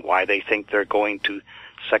going, why they think they're going to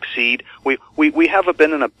succeed. We have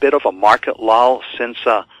been in a bit of a market lull since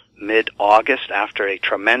mid-August after a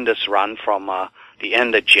tremendous run from the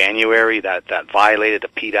end of January that violated the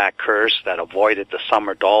PDAC curse, that avoided the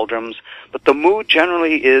summer doldrums. But the mood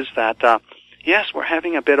generally is that yes, we're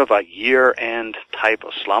having a bit of a year-end type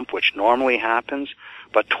of slump, which normally happens,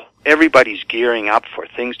 but everybody's gearing up for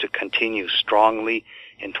things to continue strongly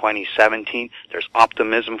in 2017. There's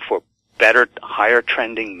optimism for better,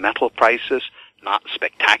 higher-trending metal prices, not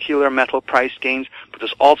spectacular metal price gains, but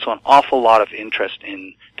there's also an awful lot of interest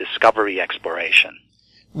in discovery exploration.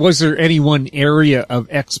 Was there any one area of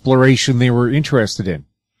exploration they were interested in?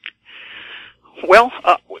 Well,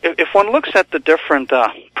 if one looks at the different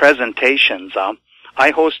presentations,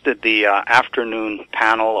 I hosted the afternoon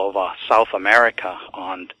panel of South America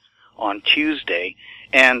on Tuesday,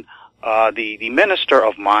 and the Minister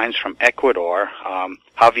of Mines from Ecuador,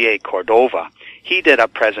 Javier Cordova, he did a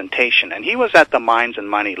presentation, and he was at the Mines and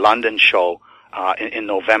Money London show in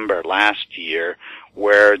November last year,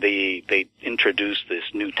 where they introduced this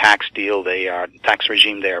new tax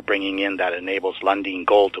regime they are bringing in that enables Lundin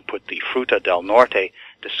Gold to put the Fruta del Norte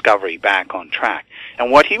discovery back on track.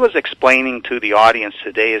 And what he was explaining to the audience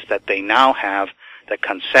today is that they now have the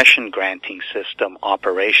concession granting system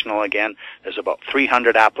operational again. There's about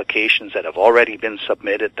 300 applications that have already been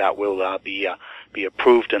submitted that will be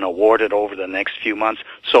approved and awarded over the next few months.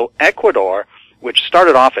 So Ecuador, which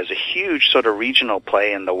started off as a huge sort of regional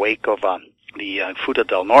play in the wake of the Fruta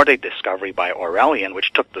del Norte discovery by Aurelian,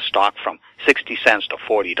 which took the stock from 60 cents to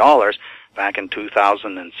 $40 back in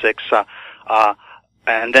 2006,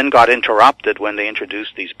 and then got interrupted when they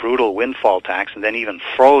introduced these brutal windfall tax and then even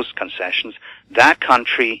froze concessions. That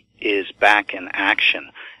country is back in action.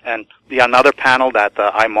 And another panel that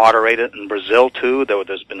I moderated in Brazil too,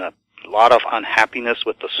 there's been a lot of unhappiness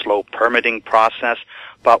with the slow permitting process,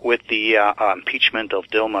 but with the impeachment of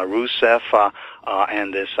Dilma Rousseff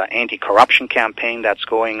and this anti-corruption campaign that's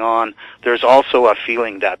going on, there's also a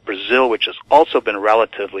feeling that Brazil, which has also been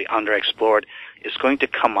relatively underexplored, is going to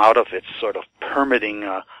come out of its sort of permitting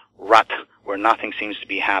rut where nothing seems to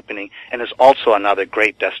be happening, and is also another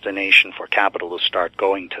great destination for capital to start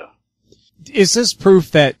going to. Is this proof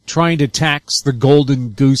that trying to tax the golden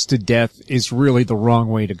goose to death is really the wrong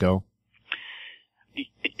way to go?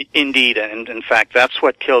 Indeed, and in fact, that's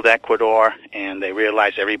what killed Ecuador, and they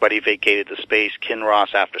realized everybody vacated the space.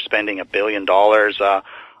 Kinross, after spending $1 billion,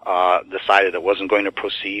 decided it wasn't going to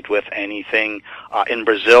proceed with anything. In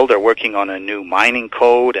Brazil, they're working on a new mining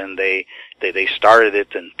code, and they started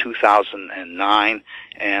it in 2009,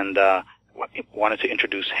 and wanted to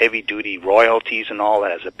introduce heavy-duty royalties and all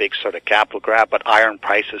that as a big sort of capital grab, but iron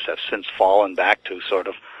prices have since fallen back to sort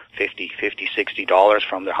of $60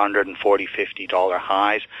 from the $140, $50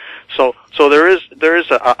 highs. So there is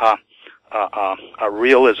a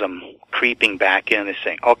realism creeping back in, is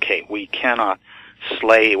saying, okay, we cannot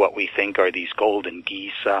slay what we think are these golden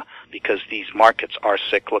geese, because these markets are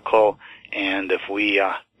cyclical, and if we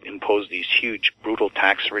impose these huge, brutal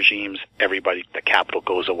tax regimes, the capital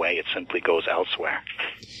goes away. It simply goes elsewhere.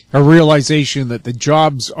 A realization that the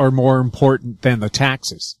jobs are more important than the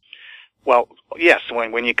taxes. Well, yes,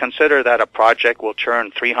 when you consider that a project will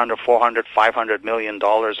churn $300, $400, $500 million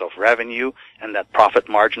of revenue, and that profit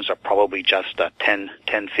margins are probably just 10,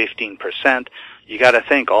 15%, you got to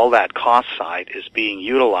think all that cost side is being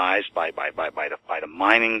utilized by the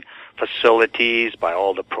mining facilities, by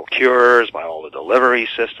all the procurers, by all the delivery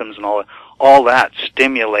systems, and all that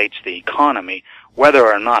stimulates the economy, whether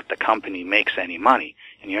or not the company makes any money.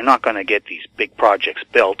 And you're not going to get these big projects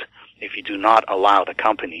built if you do not allow the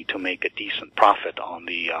company to make a decent profit on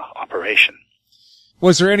the operation.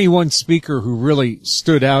 Was there any one speaker who really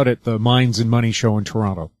stood out at the Mines and Money show in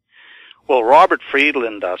Toronto? Well, Robert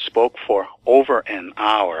Friedland spoke for over an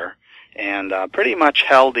hour and pretty much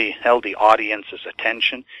held the audience's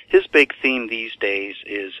attention. His big theme these days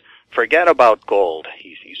is forget about gold.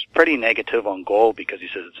 He's pretty negative on gold because he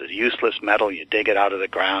says it's a useless metal. You dig it out of the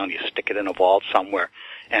ground, you stick it in a vault somewhere,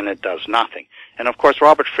 and it does nothing. And of course,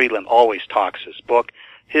 Robert Friedland always talks his book.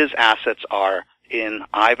 His assets are in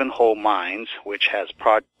Ivanhoe Mines, which has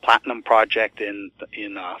platinum project in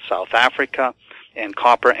South Africa, and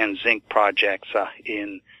copper and zinc projects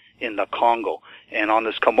in the Congo. And on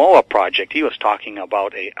this Kamoa project, he was talking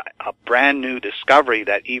about a brand new discovery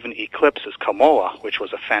that even eclipses Kamoa, which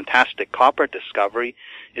was a fantastic copper discovery.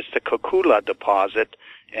 It's the Kakula deposit,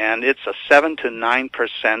 and it's a 7 to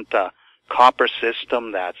 9% copper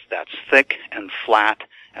system that's thick and flat,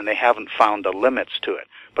 and they haven't found the limits to it.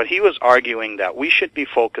 But he was arguing that we should be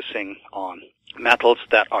focusing on metals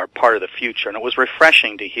that are part of the future, and it was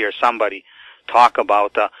refreshing to hear somebody talk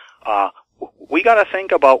about we got to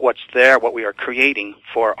think about what's there, what we are creating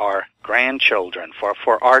for our grandchildren,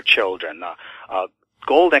 for our children.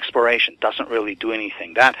 Gold exploration doesn't really do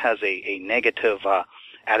anything. That has a negative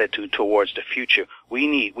attitude towards the future. We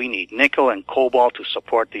need nickel and cobalt to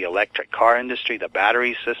support the electric car industry, the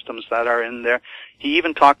battery systems that are in there. He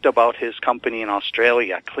even talked about his company in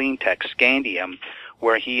Australia, Cleantech Scandium,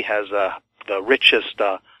 where he has the richest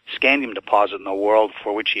scandium deposit in the world,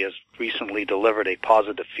 for which he has recently delivered a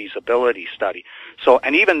positive feasibility study. So,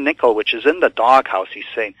 and even nickel, which is in the doghouse, he's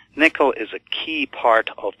saying nickel is a key part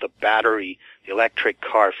of the battery, the electric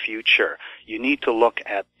car future. You need to look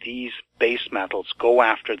at these base metals, go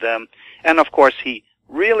after them. And of course, he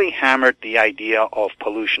really hammered the idea of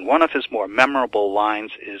pollution. One of his more memorable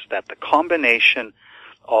lines is that the combination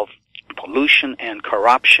of pollution and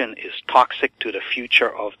corruption is toxic to the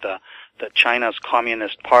future of the China's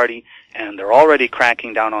Communist Party, and they're already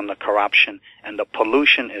cracking down on the corruption, and the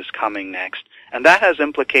pollution is coming next. And that has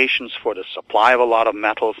implications for the supply of a lot of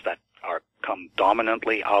metals that come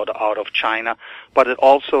dominantly out of China, but it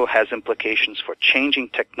also has implications for changing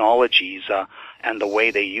technologies and the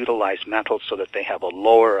way they utilize metals so that they have a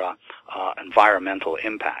lower environmental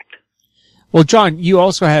impact. Well, John, you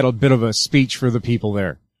also had a bit of a speech for the people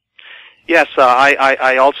there. Yes,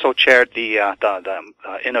 I also chaired the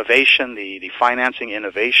innovation, the financing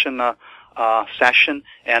innovation session,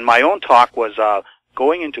 and my own talk was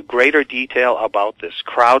going into greater detail about this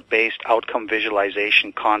crowd-based outcome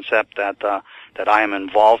visualization concept that I am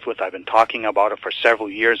involved with. I've been talking about it for several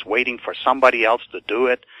years, waiting for somebody else to do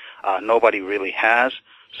it. Nobody really has.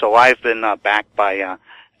 So I've been backed by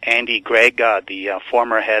Andy Gregg, the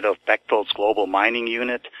former head of Bechtel's Global Mining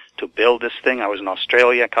Unit, build this thing. I was in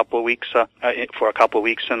Australia for a couple of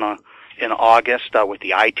weeks in August with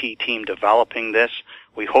the IT team developing this.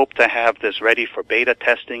 We hope to have this ready for beta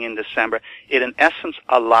testing in December. It, in essence,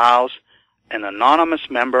 allows an anonymous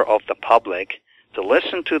member of the public to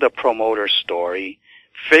listen to the promoter's story,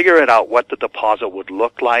 figure it out what the deposit would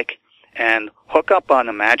look like, and hook up an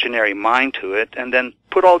imaginary mine to it, and then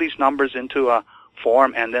put all these numbers into a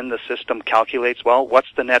form, and then the system calculates, well,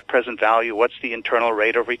 what's the net present value, what's the internal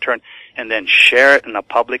rate of return, and then share it in a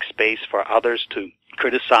public space for others to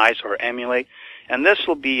criticize or emulate. And this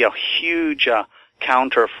will be a huge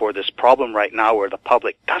counter for this problem right now where the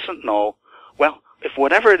public doesn't know, well, if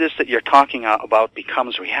whatever it is that you're talking about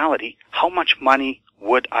becomes reality, how much money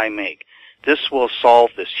would I make? This will solve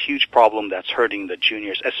this huge problem that's hurting the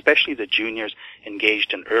juniors, especially the juniors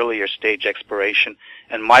engaged in earlier stage exploration.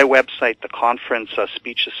 And my website, the conference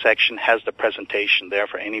speeches section, has the presentation there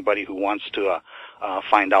for anybody who wants to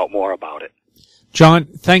find out more about it. John,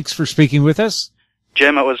 thanks for speaking with us.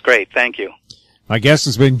 Jim, it was great. Thank you. My guest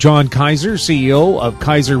has been John Kaiser, CEO of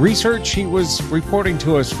Kaiser Research. He was reporting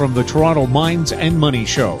to us from the Toronto Mines and Money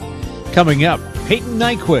Show. Coming up, Payton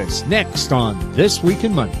Nyquvest next on This Week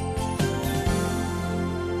in Money.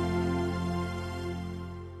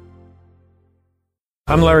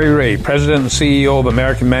 I'm Larry Ray, President and CEO of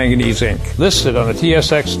American Manganese, Inc., listed on the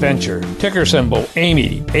TSX Venture, ticker symbol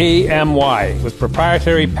AMY, A-M-Y, with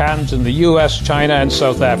proprietary patents in the U.S., China, and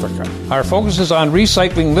South Africa. Our focus is on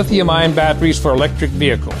recycling lithium-ion batteries for electric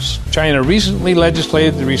vehicles. China recently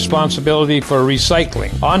legislated the responsibility for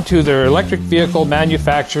recycling onto their electric vehicle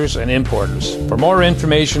manufacturers and importers. For more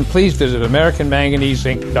information, please visit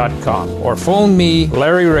AmericanManganeseInc.com or phone me,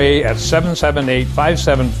 Larry Ray, at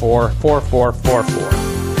 778-574-4444.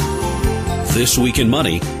 This Week in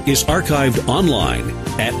Money is archived online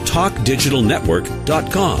at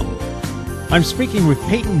talkdigitalnetwork.com. I'm speaking with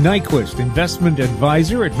Payton Nyquvest, investment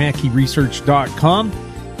advisor at MackeyResearch.com.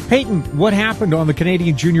 Payton, what happened on the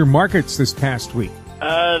Canadian junior markets this past week?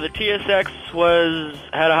 The TSX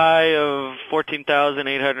had a high of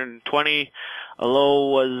 14,820. A low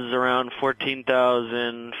was around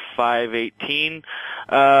 14,518.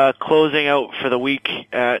 Closing out for the week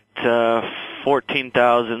at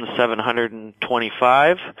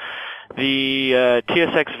 14,725. The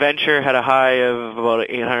TSX Venture had a high of about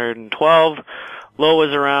 812. Low was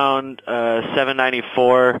around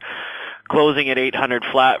 794. Closing at 800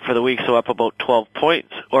 flat for the week, so up about 12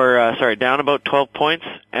 points, down about 12 points.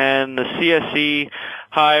 And the CSE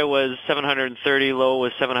high was 730, low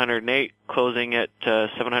was 708, closing at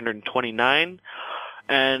 729,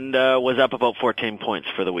 and was up about 14 points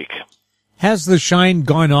for the week. Has the shine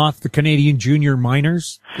gone off the Canadian junior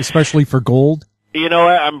miners, especially for gold? You know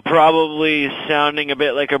what, I'm probably sounding a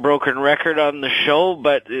bit like a broken record on the show,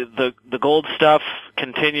 but the gold stuff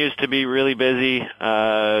continues to be really busy.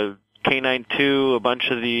 K92, a bunch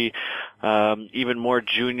of the even more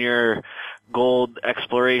junior gold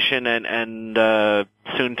exploration and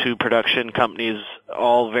soon to production companies,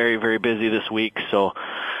 all very, very busy this week. So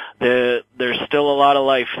there's still a lot of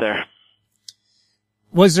life there.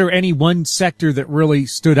 Was there any one sector that really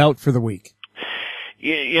stood out for the week?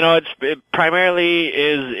 You know, it primarily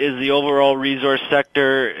is the overall resource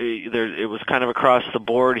sector. It was kind of across the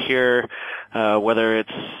board here, whether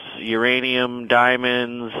it's uranium,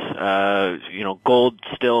 diamonds, gold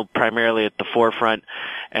still primarily at the forefront.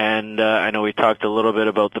 And I know we talked a little bit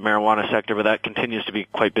about the marijuana sector, but that continues to be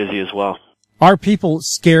quite busy as well. Are people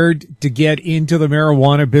scared to get into the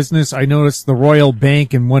marijuana business? I noticed the Royal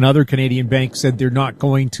Bank and one other Canadian bank said they're not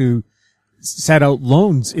going to set out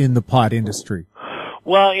loans in the pot industry.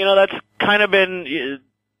 Well, you know, that's kind of been,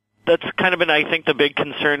 I think, the big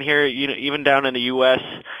concern here. You know, even down in the U.S.,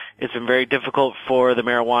 it's been very difficult for the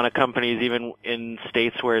marijuana companies, even in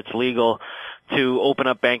states where it's legal, to open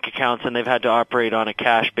up bank accounts, and they've had to operate on a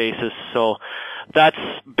cash basis. So that's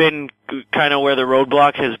been kind of where the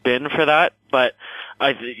roadblock has been for that. But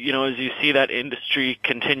as you see that industry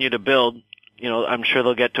continue to build, I'm sure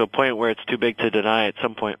they'll get to a point where it's too big to deny at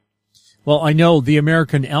some point. Well, I know the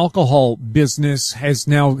American alcohol business has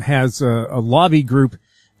a lobby group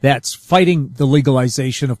that's fighting the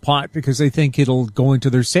legalization of pot because they think it'll go into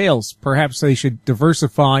their sales. Perhaps they should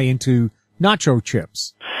diversify into nacho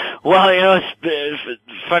chips. Well, it's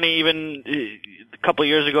funny, even a couple of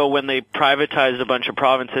years ago when they privatized a bunch of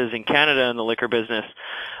provinces in Canada in the liquor business,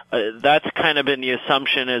 that's kind of been the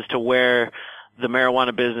assumption as to where the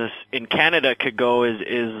marijuana business in Canada could go is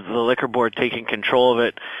the liquor board taking control of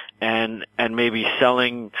it and maybe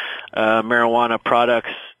selling marijuana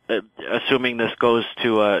products, assuming this goes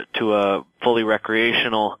to a fully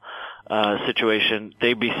recreational situation,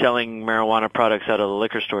 they'd be selling marijuana products out of the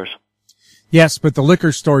liquor stores. Yes, but the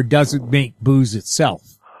liquor store doesn't make booze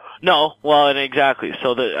itself. No, well, and exactly.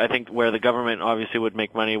 So I think where the government obviously would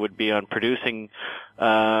make money would be on producing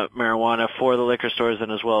marijuana for the liquor stores,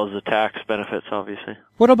 and as well as the tax benefits, obviously.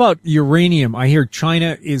 What about uranium? I hear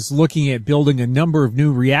China is looking at building a number of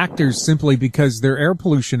new reactors simply because their air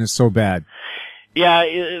pollution is so bad. Yeah,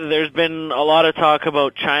 there's been a lot of talk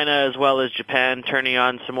about China as well as Japan turning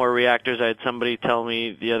on some more reactors. I had somebody tell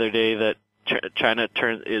me the other day that China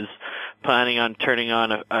is planning on turning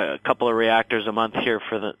on a couple of reactors a month here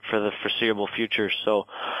for the foreseeable future. So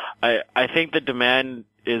I think the demand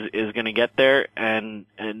is going to get there, and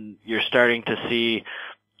you're starting to see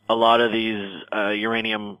a lot of these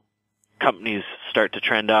uranium companies start to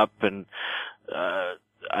trend up, and I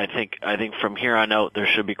think from here on out there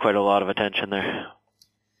should be quite a lot of attention there.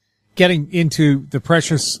 Getting into the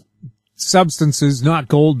precious substances, not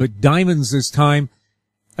gold, but diamonds this time.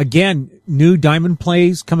 Again, new diamond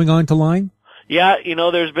plays coming onto line? Yeah,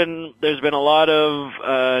 there's been a lot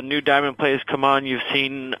of new diamond plays come on. You've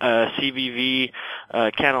seen CVV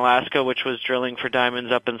Canalaska, which was drilling for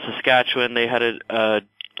diamonds up in Saskatchewan. They had a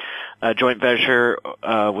joint venture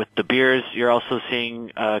with De Beers. You're also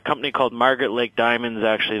seeing a company called Margaret Lake Diamonds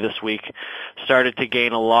actually this week started to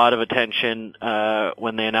gain a lot of attention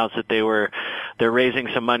when they announced that they're raising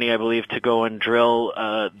some money, I believe, to go and drill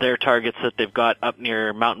their targets that they've got up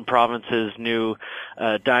near Mountain Province's new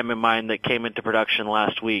diamond mine that came into production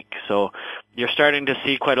last week. So you're starting to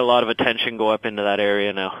see quite a lot of attention go up into that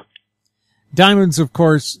area now. Diamonds, of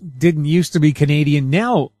course, didn't used to be Canadian.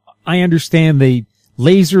 Now I understand they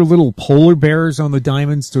laser little polar bears on the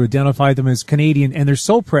diamonds to identify them as Canadian, and they're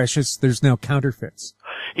so precious there's now counterfeits.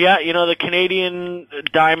 Yeah, the Canadian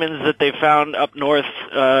diamonds that they found up north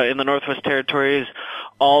in the Northwest Territories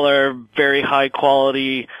all are very high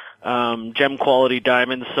quality, gem quality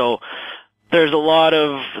diamonds. So there's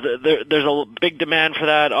there's a big demand for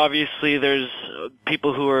that. Obviously, there's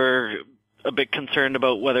people who are a bit concerned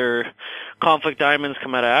about whether conflict diamonds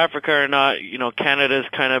come out of Africa or not. Canada's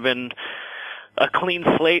kind of been a clean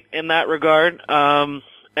slate in that regard.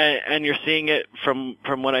 And you're seeing it from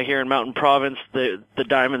what I hear in Mountain Province, the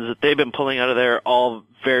diamonds that they've been pulling out of there are all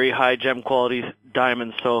very high gem quality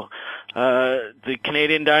diamonds. So the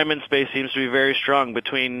Canadian diamond space seems to be very strong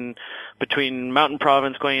between Mountain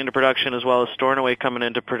Province going into production as well as Stornoway coming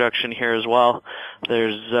into production here as well.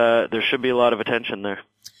 There should be a lot of attention there.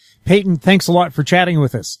 Payton, thanks a lot for chatting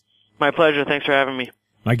with us. My pleasure. Thanks for having me.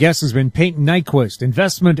 My guest has been Payton Nyquvest,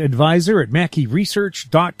 investment advisor at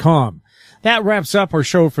MackeyResearch.com. That wraps up our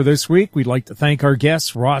show for this week. We'd like to thank our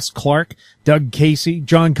guests, Ross Clark, Doug Casey,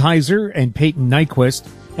 John Kaiser, and Payton Nyquvest,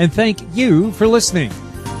 and thank you for listening.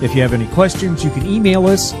 If you have any questions, you can email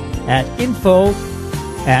us at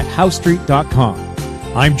info@howstreet.com.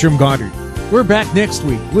 I'm Jim Goddard. We're back next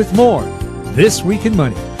week with more This Week in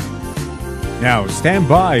Money. Now stand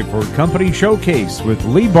by for Company Showcase with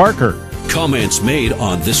Lee Barker. Comments made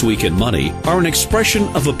on This Week in Money are an expression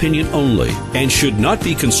of opinion only and should not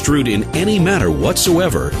be construed in any manner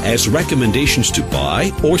whatsoever as recommendations to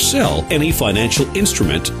buy or sell any financial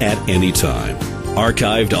instrument at any time.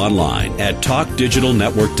 Archived online at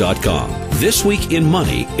TalkDigitalNetwork.com. This Week in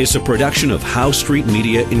Money is a production of Howe Street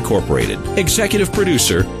Media Incorporated. Executive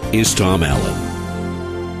producer is Tom Allen.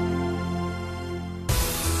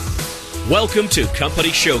 Welcome to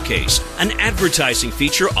Company Showcase, an advertising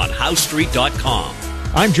feature on HoweStreet.com.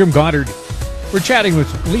 I'm Jim Goddard. We're chatting with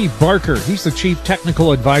Lee Barker. He's the Chief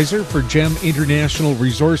Technical Advisor for GEM International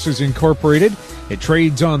Resources Incorporated. It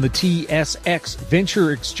trades on the TSX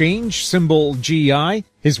Venture Exchange, symbol GI.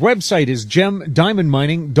 His website is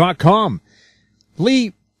gemdiamondmining.com.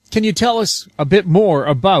 Lee, can you tell us a bit more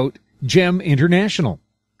about GEM International?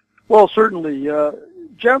 Well, certainly.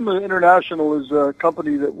 GEM International is a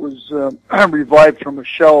company that was revived from a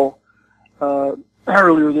shell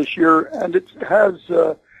earlier this year, and it has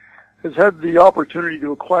had the opportunity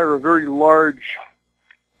to acquire a very large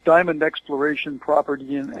diamond exploration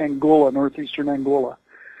property in Angola, northeastern Angola.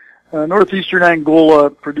 Northeastern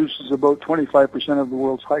Angola produces about 25% of the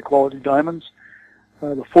world's high-quality diamonds.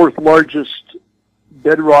 The fourth largest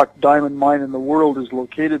bedrock diamond mine in the world is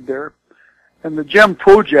located there, and the GEM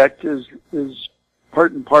project is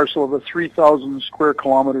part and parcel of a 3,000 square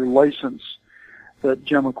kilometer license that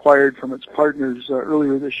GEM acquired from its partners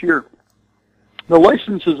earlier this year. The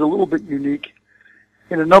license is a little bit unique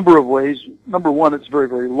in a number of ways. Number one, it's very,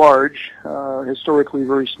 very large. Historically,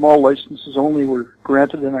 very small licenses only were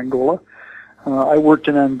granted in Angola. I worked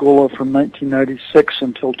in Angola from 1996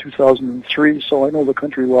 until 2003, so I know the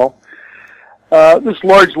country well. This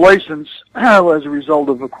large license, as a result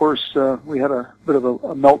of course, we had a bit of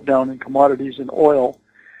a meltdown in commodities and oil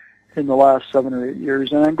in the last 7 or 8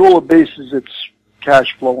 years, and Angola bases its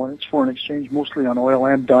cash flow and its foreign exchange mostly on oil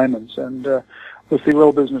and diamonds. And with the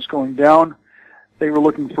oil business going down, they were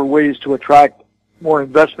looking for ways to attract more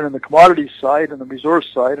investment in the commodities side and the resource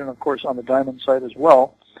side, and of course on the diamond side as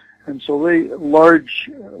well. And so large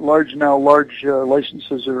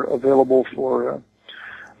licenses are available for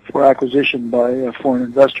acquisition by foreign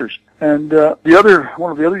investors. And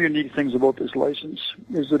one of the other unique things about this license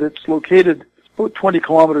is that it's located about 20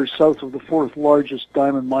 kilometers south of the fourth largest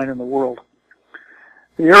diamond mine in the world.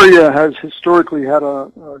 The area has historically had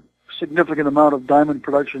a significant amount of diamond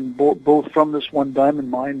production, both from this one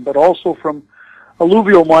diamond mine, but also from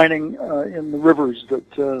alluvial mining in the rivers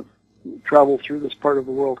that travel through this part of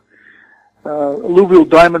the world. Alluvial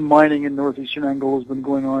diamond mining in northeastern Angola has been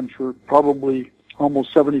going on for probably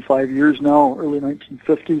almost 75 years now, early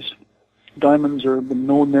 1950s. Diamonds have been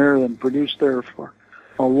known there and produced there for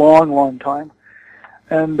a long, long time.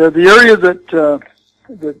 And the area that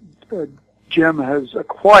GEM has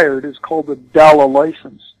acquired is called the Dala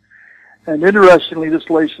license. And interestingly, this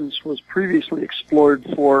license was previously explored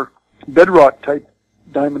for bedrock-type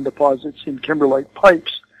diamond deposits in kimberlite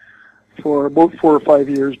pipes for about 4 or 5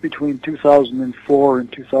 years between 2004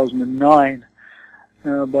 and 2009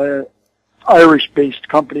 by an Irish-based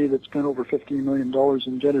company that spent over $15 million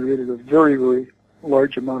and generated a very, very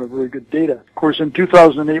large amount of very good data. Of course, in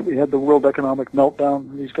 2008, we had the world economic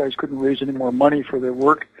meltdown. These guys couldn't raise any more money for their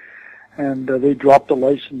work, and they dropped the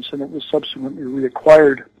license, and it was subsequently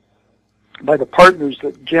reacquired by the partners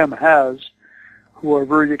that GEM has, who are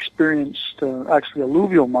very experienced, actually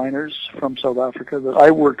alluvial miners from South Africa that I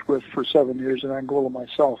worked with for 7 years in Angola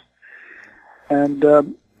myself. And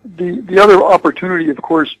the other opportunity, of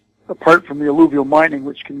course, apart from the alluvial mining,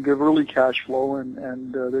 which can give early cash flow,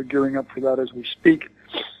 and they're gearing up for that as we speak,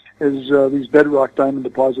 is these bedrock diamond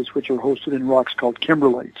deposits, which are hosted in rocks called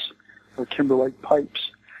kimberlites, or kimberlite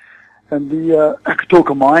pipes. And the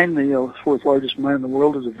Katoka mine, the fourth largest mine in the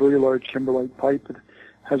world, is a very large kimberlite pipe. It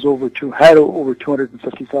has over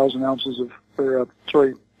 250,000 ounces of,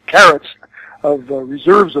 carats of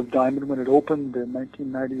reserves of diamond when it opened in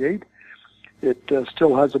 1998. It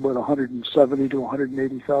still has about 170 to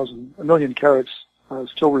 180,000, a million carats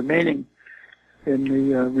still remaining in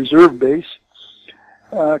the reserve base.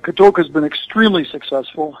 Katoka has been extremely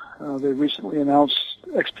successful. They recently announced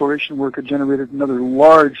exploration work had generated another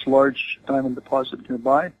large diamond deposit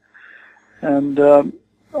nearby. And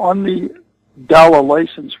on the Dala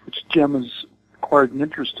license, which GEM has acquired an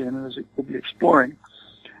interest in, as it will be exploring,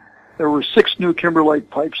 there were 6 new kimberlite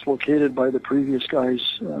pipes located by the previous guys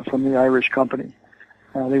from the Irish company.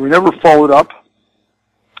 They were never followed up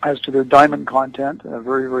as to their diamond content.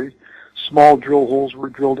 Very, very small drill holes were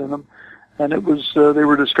drilled in them. And it was they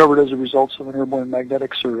were discovered as a result of an airborne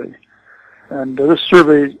magnetic survey. And this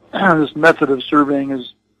survey, this method of surveying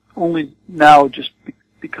is only now just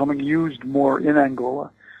becoming used more in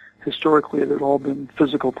Angola. Historically, it had all been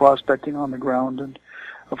physical prospecting on the ground and,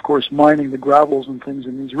 of course, mining the gravels and things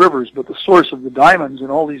in these rivers. But the source of the diamonds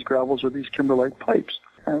in all these gravels are these kimberlite pipes,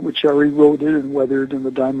 which are eroded and weathered, and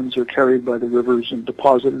the diamonds are carried by the rivers and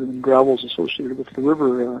deposited in gravels associated with the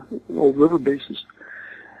river, old river bases.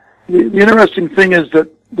 The interesting thing is that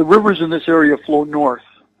the rivers in this area flow north.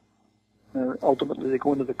 Ultimately, they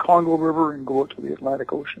go into the Congo River and go out to the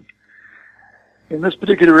Atlantic Ocean. In this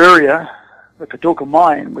particular area, the Katoka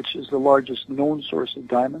mine, which is the largest known source of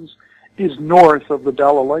diamonds, is north of the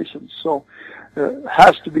Dala license. So there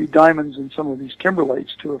has to be diamonds in some of these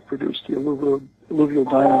kimberlites to have produced the alluvial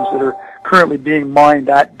diamonds that are currently being mined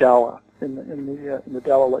at Dala in the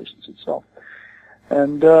Dala license itself.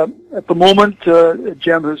 And at the moment,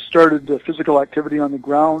 GEM has started physical activity on the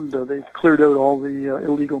ground. They've cleared out all the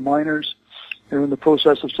illegal miners. They're in the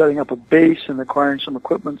process of setting up a base and acquiring some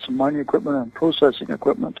equipment, some mining equipment and processing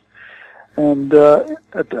equipment. And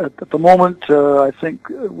at the moment, I think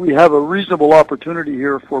we have a reasonable opportunity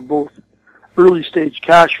here for both early stage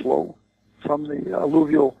cash flow from the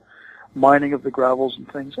alluvial mining of the gravels and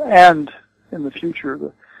things, and in the future,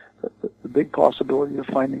 the big possibility of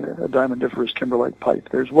finding a diamondiferous kimberlite pipe.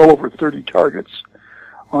 There's well over 30 targets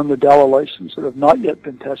on the Dala license that have not yet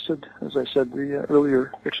been tested. As I said, the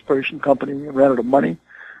earlier exploration company ran out of money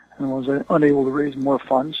and was unable to raise more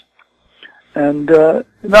funds. And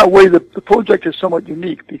in that way, the project is somewhat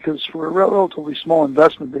unique because for a relatively small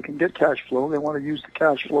investment, they can get cash flow. They want to use the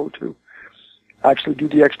cash flow to actually do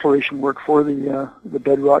the exploration work for the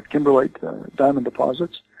bedrock kimberlite diamond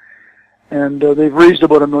deposits. And they've raised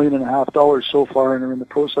about $1.5 million so far, and are in the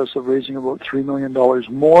process of raising about $3 million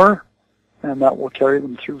more and that will carry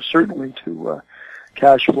them through certainly to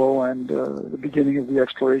cash flow and the beginning of the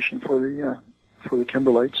exploration for the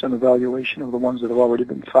kimberlites and evaluation of the ones that have already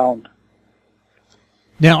been found.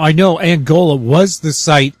 Now, I know Angola was the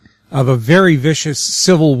site of a very vicious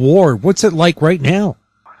civil war. What's it like right now?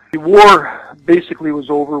 The war basically was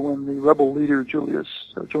over when the rebel leader Jonas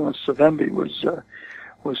Savimbi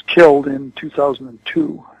was killed in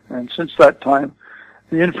 2002, and since that time,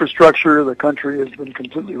 the infrastructure of the country has been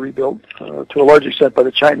completely rebuilt to a large extent by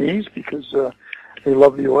the Chinese because they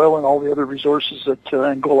love the oil and all the other resources that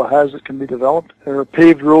Angola has that can be developed. There are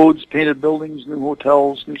paved roads, painted buildings, new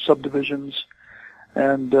hotels, new subdivisions,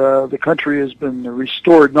 and the country has been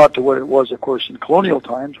restored, not to what it was, of course, in colonial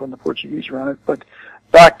times when the Portuguese ran it, but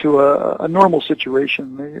back to a normal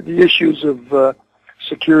situation. The issues of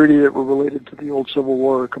security that were related to the old Civil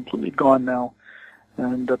War are completely gone now,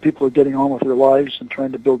 and people are getting on with their lives and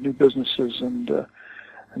trying to build new businesses and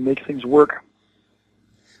make things work.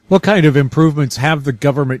 What kind of improvements have the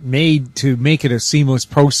government made to make it a seamless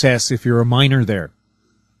process if you're a miner there?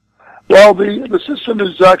 Well, the system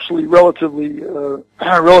is actually relatively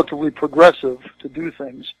progressive to do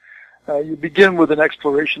things. You begin with an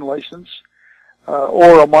exploration license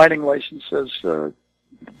or a mining license, as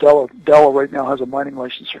Dala right now has a mining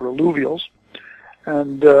license for alluvials,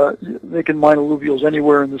 and they can mine alluvials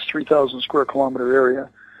anywhere in this 3,000 square kilometer area.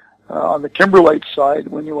 On the kimberlite side,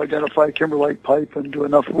 when you identify a kimberlite pipe and do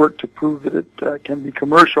enough work to prove that it can be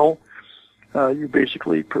commercial, you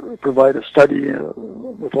basically provide a study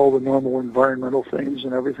with all the normal environmental things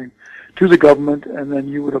and everything to the government, and then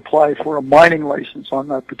you would apply for a mining license on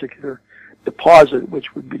that particular deposit,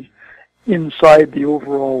 which would be inside the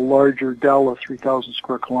overall larger Dala 3,000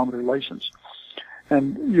 square kilometer license.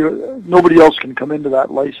 And nobody else can come into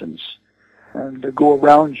that license and go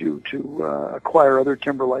around you to acquire other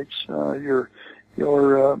kimberlites.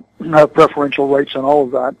 You have preferential rights on all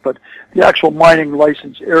of that, but the actual mining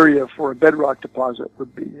license area for a bedrock deposit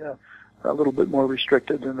would be a little bit more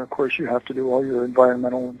restricted, and of course you have to do all your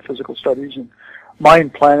environmental and physical studies and mine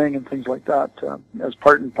planning and things like that as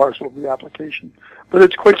part and parcel of the application. But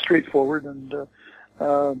it's quite straightforward, and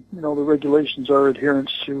the regulations are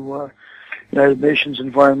adherence to United Nations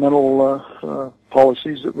environmental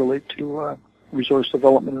policies that relate to resource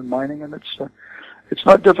development and mining, and it's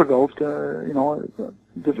not difficult. The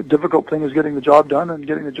difficult thing is getting the job done, and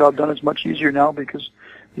getting the job done is much easier now because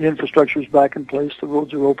the infrastructure is back in place, the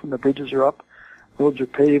roads are open, the bridges are up, roads are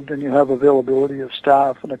paved, and you have availability of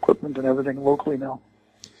staff and equipment and everything locally now.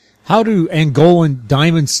 How do Angolan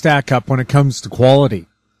diamonds stack up when it comes to quality?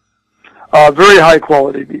 Very high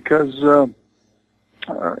quality, because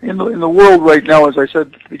in the world right now, as I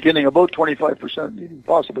said at the beginning, about 25%, even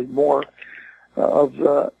possibly more, of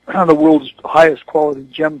the world's highest quality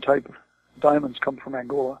gem type diamonds come from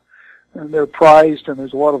Angola, and they're prized, and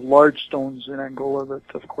there's a lot of large stones in Angola that,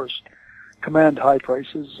 of course, command high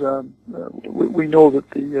prices. We know that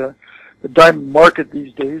the diamond market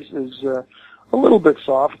these days is a little bit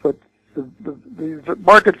soft, but the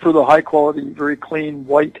market for the high quality, very clean,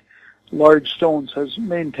 white, large stones has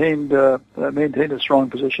maintained a strong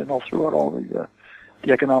position all throughout all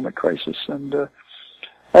the economic crisis. And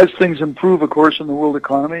as things improve, of course, in the world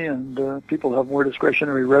economy, and people have more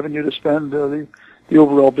discretionary revenue to spend, the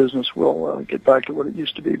overall business will get back to what it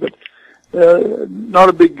used to be. But not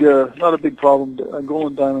a big problem.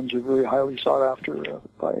 Angolan diamonds are very highly sought after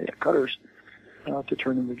by cutters to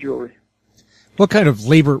turn into jewelry. What kind of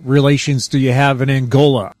labor relations do you have in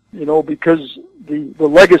Angola? Because the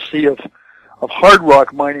legacy of hard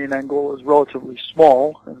rock mining in Angola is relatively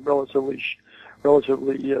small and relatively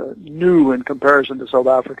new in comparison to South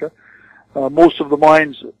Africa. Most of the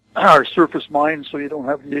mines are surface mines, so you don't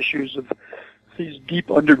have the issues of these deep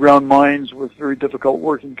underground mines with very difficult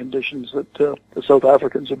working conditions that the South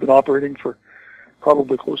Africans have been operating for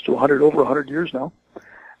probably close to over 100 years now.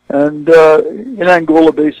 And in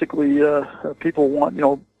Angola, basically, people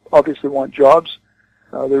obviously want jobs.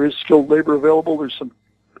 There is skilled labor available. There's some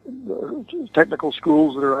technical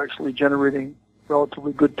schools that are actually generating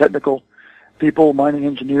relatively good technical people, mining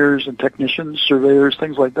engineers and technicians, surveyors,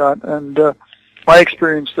 things like that. And my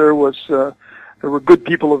experience there was there were good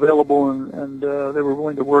people available, and they were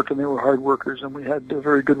willing to work, and they were hard workers, and we had a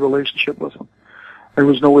very good relationship with them. There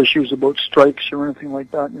was no issues about strikes or anything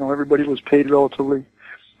like that. Everybody was paid relatively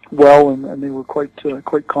well, and they were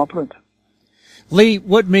quite competent. Lee,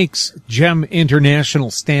 what makes GEM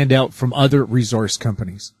International stand out from other resource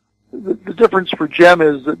companies? The difference for GEM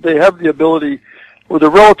is that they have the ability, with a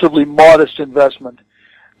relatively modest investment,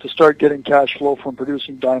 to start getting cash flow from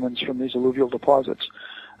producing diamonds from these alluvial deposits.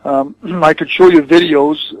 I could show you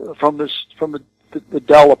videos from the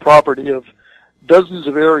Dala property of dozens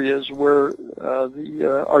of areas where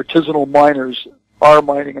the artisanal miners are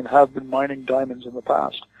mining and have been mining diamonds in the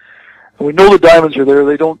past. And we know the diamonds are there.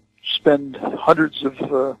 They don't spend hundreds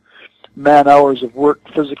of man-hours of work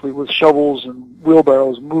physically with shovels and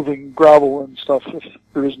wheelbarrows moving gravel and stuff if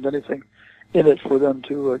there isn't anything in it for them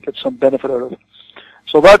to get some benefit out of.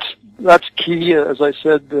 So that's key. As I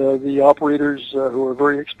said, the operators who are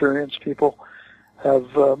very experienced people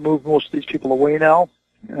have moved most of these people away now,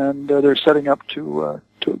 and they're setting up to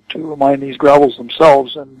mine these gravels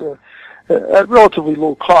themselves, and at relatively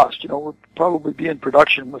low cost. We'll probably be in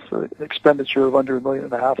production with an expenditure of under $1.5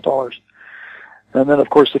 million. And then, of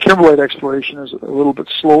course, the kimberlite exploration is a little bit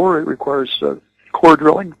slower. It requires core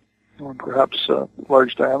drilling, or perhaps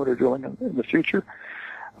large diameter drilling in the future.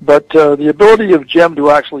 But the ability of GEM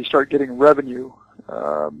to actually start getting revenue,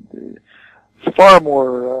 far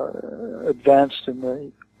more advanced in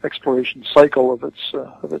the exploration cycle of its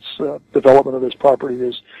development of this property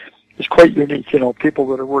is quite unique. People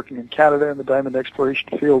that are working in Canada in the diamond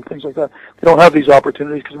exploration field, things like that, they don't have these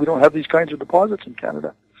opportunities because we don't have these kinds of deposits in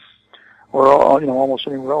Canada or almost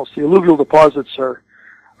anywhere else. The alluvial deposits are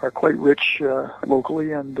quite rich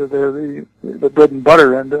locally, and they're the bread and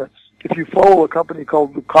butter. And if you follow a company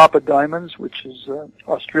called Nyquvest Diamonds, which is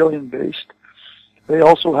Australian-based, they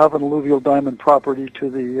also have an alluvial diamond property to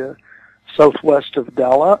the southwest of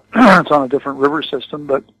Dala. It's on a different river system,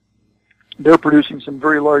 but they're producing some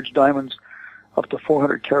very large diamonds up to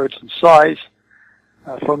 400 carats in size.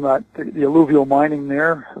 From that, the alluvial mining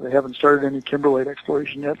there, they haven't started any kimberlite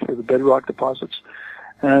exploration yet for the bedrock deposits.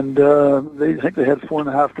 And they think they had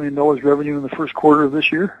 $4.5 million revenue in the first quarter of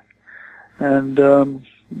this year. And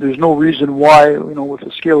there's no reason why, with the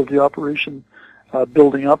scale of the operation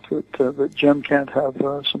building up, that GEM can't have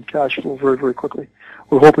some cash flow very, very quickly.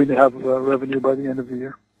 We're hoping to have revenue by the end of the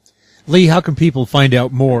year. Lee, how can people find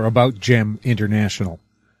out more about GEM International?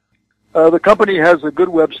 The company has a good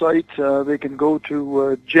website. They can go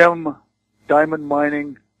to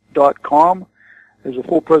gemdiamondmining.com. There's a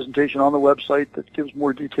full presentation on the website that gives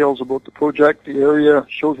more details about the project, the area,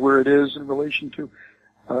 shows where it is in relation to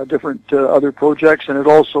different other projects, and it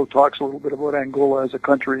also talks a little bit about Angola as a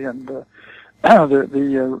country and the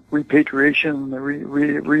repatriation,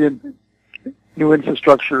 the new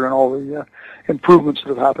infrastructure, and all the improvements that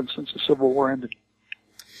have happened since the Civil War ended.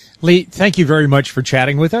 Lee, thank you very much for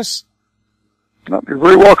chatting with us. You're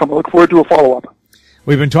very welcome. I look forward to a follow-up.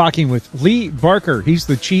 We've been talking with Lee Barker. He's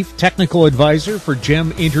the Chief Technical Advisor for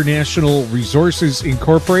GEM International Resources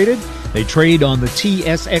Incorporated. They trade on the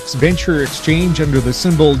TSX Venture Exchange under the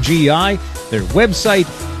symbol GI. Their website,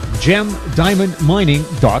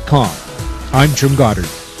 gemdiamondmining.com. I'm Jim Goddard.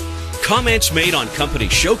 Comments made on Company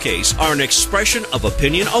Showcase are an expression of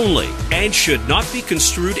opinion only and should not be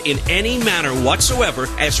construed in any manner whatsoever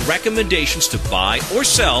as recommendations to buy or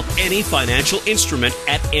sell any financial instrument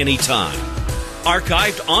at any time.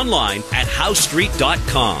 Archived online at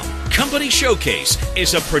HowStreet.com. Company Showcase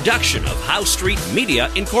is a production of How Street Media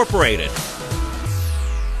Incorporated.